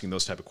people are asking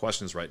those type of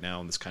questions right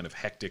now in this kind of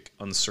hectic,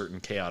 uncertain,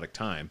 chaotic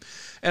time.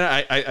 And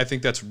I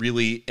think that's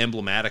really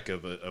emblematic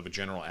of a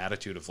general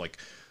attitude of like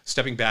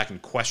stepping back and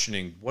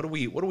questioning what do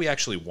we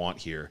actually want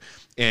here.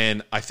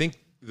 And I think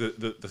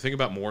the thing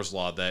about Moore's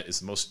law that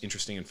is the most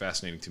interesting and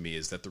fascinating to me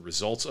is that the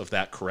results of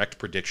that correct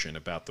prediction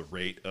about the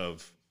rate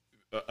of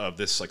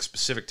this like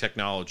specific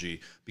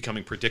technology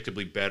becoming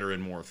predictably better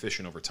and more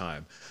efficient over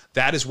time,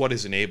 that is what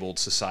has enabled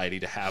society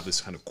to have this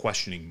kind of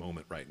questioning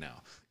moment right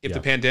now. If the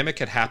pandemic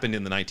had happened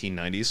in the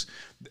 1990s,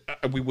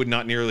 we would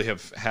not nearly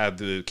have had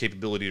the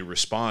capability to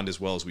respond as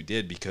well as we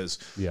did, because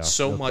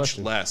much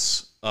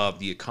less of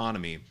the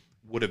economy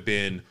would have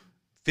been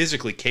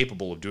physically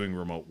capable of doing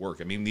remote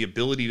work. I mean, the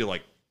ability to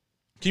like,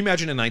 can you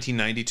imagine in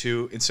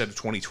 1992, instead of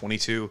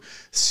 2022,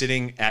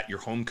 sitting at your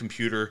home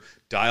computer,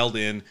 dialed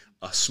in,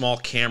 a small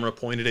camera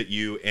pointed at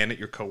you and at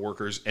your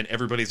coworkers, and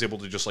everybody's able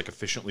to just like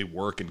efficiently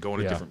work and go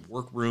into different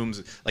work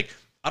rooms? Like,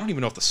 I don't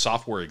even know if the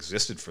software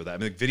existed for that. I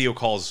mean, video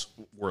calls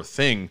were a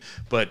thing,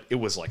 but it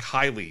was like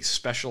highly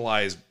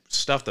specialized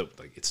stuff that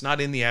like it's not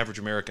in the average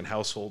American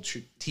household.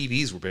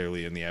 TVs were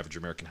barely in the average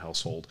American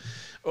household.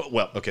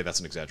 Well, okay, that's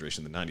an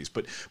exaggeration in the 90s,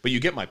 but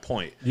you get my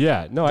point.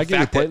 Yeah, no, I get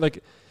your point.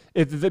 Like,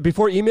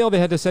 before email, they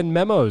had to send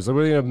memos. They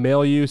were going to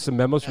mail you some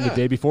memos from the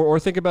day before. Or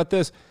think about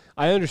this.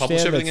 I understand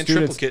publish everything in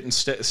triplicate and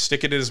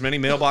stick it in as many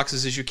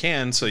mailboxes as you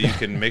can, so you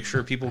can make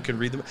sure people can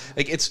read them.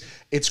 Like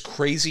it's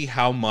crazy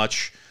how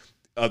much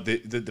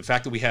the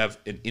fact that we have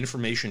an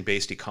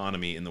information-based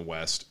economy in the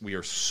West. We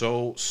are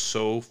so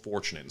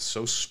fortunate and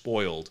so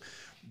spoiled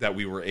that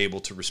we were able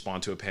to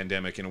respond to a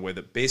pandemic in a way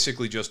that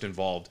basically just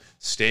involved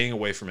staying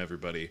away from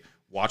everybody,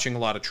 watching a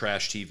lot of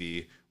trash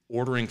TV,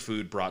 ordering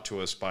food brought to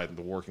us by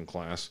the working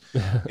class,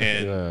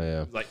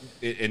 and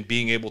and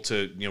being able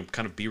to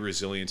kind of be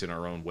resilient in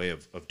our own way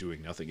of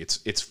doing nothing.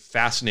 It's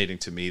fascinating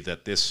to me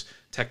that this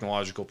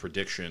technological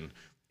prediction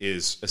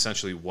is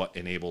essentially what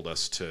enabled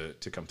us to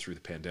come through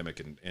the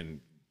pandemic, and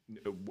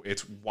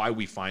it's why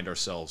we find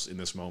ourselves in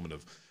this moment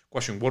of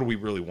questioning, what do we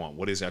really want?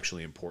 What is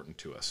actually important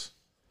to us?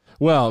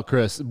 Well,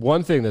 Chris,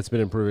 one thing that's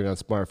been improving on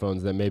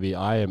smartphones that maybe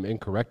I am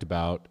incorrect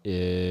about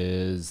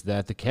is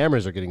that the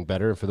cameras are getting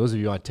better. For those of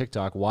you on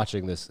TikTok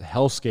watching this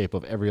hellscape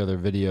of every other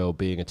video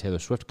being a Taylor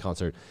Swift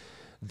concert,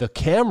 the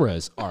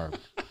cameras are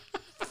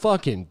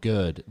fucking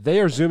good.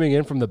 They are zooming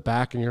in from the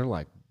back, and you're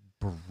like,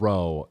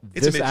 bro,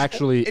 this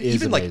actually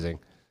is amazing.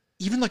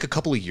 Even like a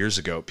couple of years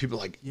ago, people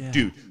were like,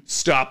 dude,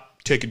 stop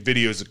taking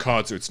videos of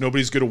concerts.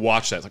 Nobody's going to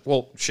watch that. It's like,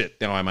 well, shit,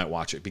 now I might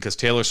watch it because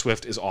Taylor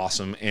Swift is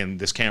awesome and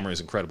this camera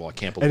is incredible. I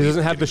can't believe it. And it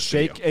doesn't have the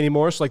shake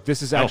anymore. So like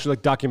this is actually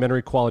like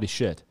documentary quality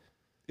shit.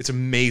 It's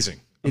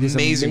amazing. It is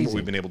amazing what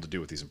we've been able to do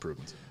with these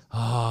improvements.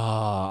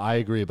 I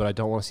agree, but I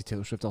don't want to see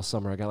Taylor Swift all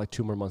summer. I got like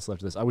 2 more months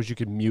left of this. I wish you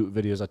could mute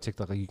videos on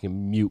TikTok like you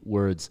can mute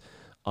words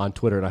on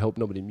Twitter, and I hope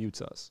nobody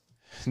mutes us.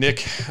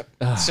 Nick,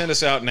 send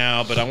us out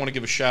now, but I want to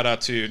give a shout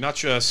out to not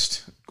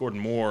just Gordon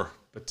Moore,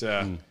 but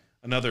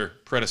another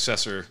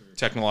predecessor,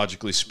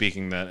 technologically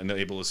speaking, that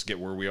enabled us to get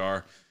where we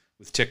are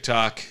with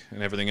TikTok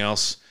and everything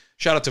else.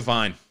 Shout out to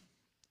Vine.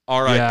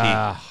 R.I.P.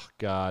 Yeah,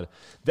 God.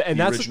 And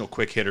the that's original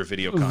quick hitter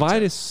video content.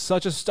 Vine is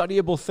such a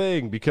studyable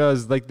thing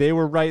because like they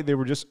were right. They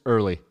were just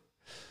early.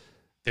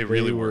 They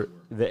really were.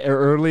 The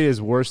early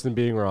is worse than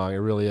being wrong. It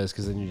really is,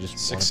 because then you just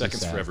 6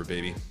 seconds forever,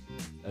 baby.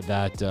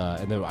 That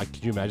and then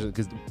can you imagine?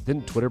 Because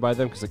didn't Twitter buy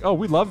them? Because like, oh,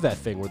 we love that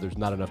thing where there's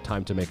not enough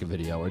time to make a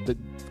video, or the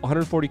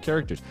 140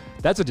 characters.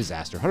 That's a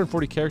disaster.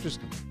 140 characters.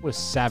 What a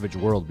savage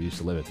world we used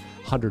to live in.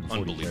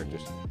 140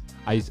 characters.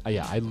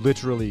 I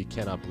literally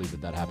cannot believe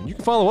that happened. You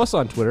can follow us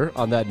on Twitter.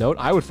 On that note,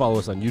 I would follow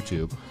us on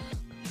YouTube.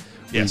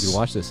 Yes. You can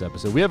watch this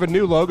episode. We have a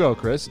new logo,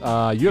 Chris. You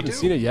haven't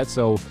seen it yet.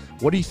 So,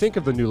 what do you think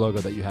of the new logo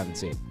that you haven't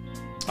seen?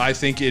 I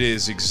think it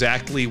is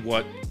exactly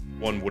what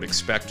one would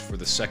expect for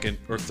the second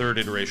or third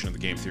iteration of the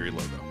Game Theory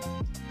logo.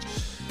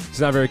 It's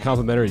not very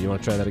complimentary. You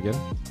want to try that again?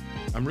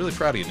 I'm really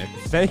proud of you, Nick.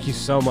 Thank you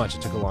so much.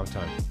 It took a long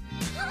time.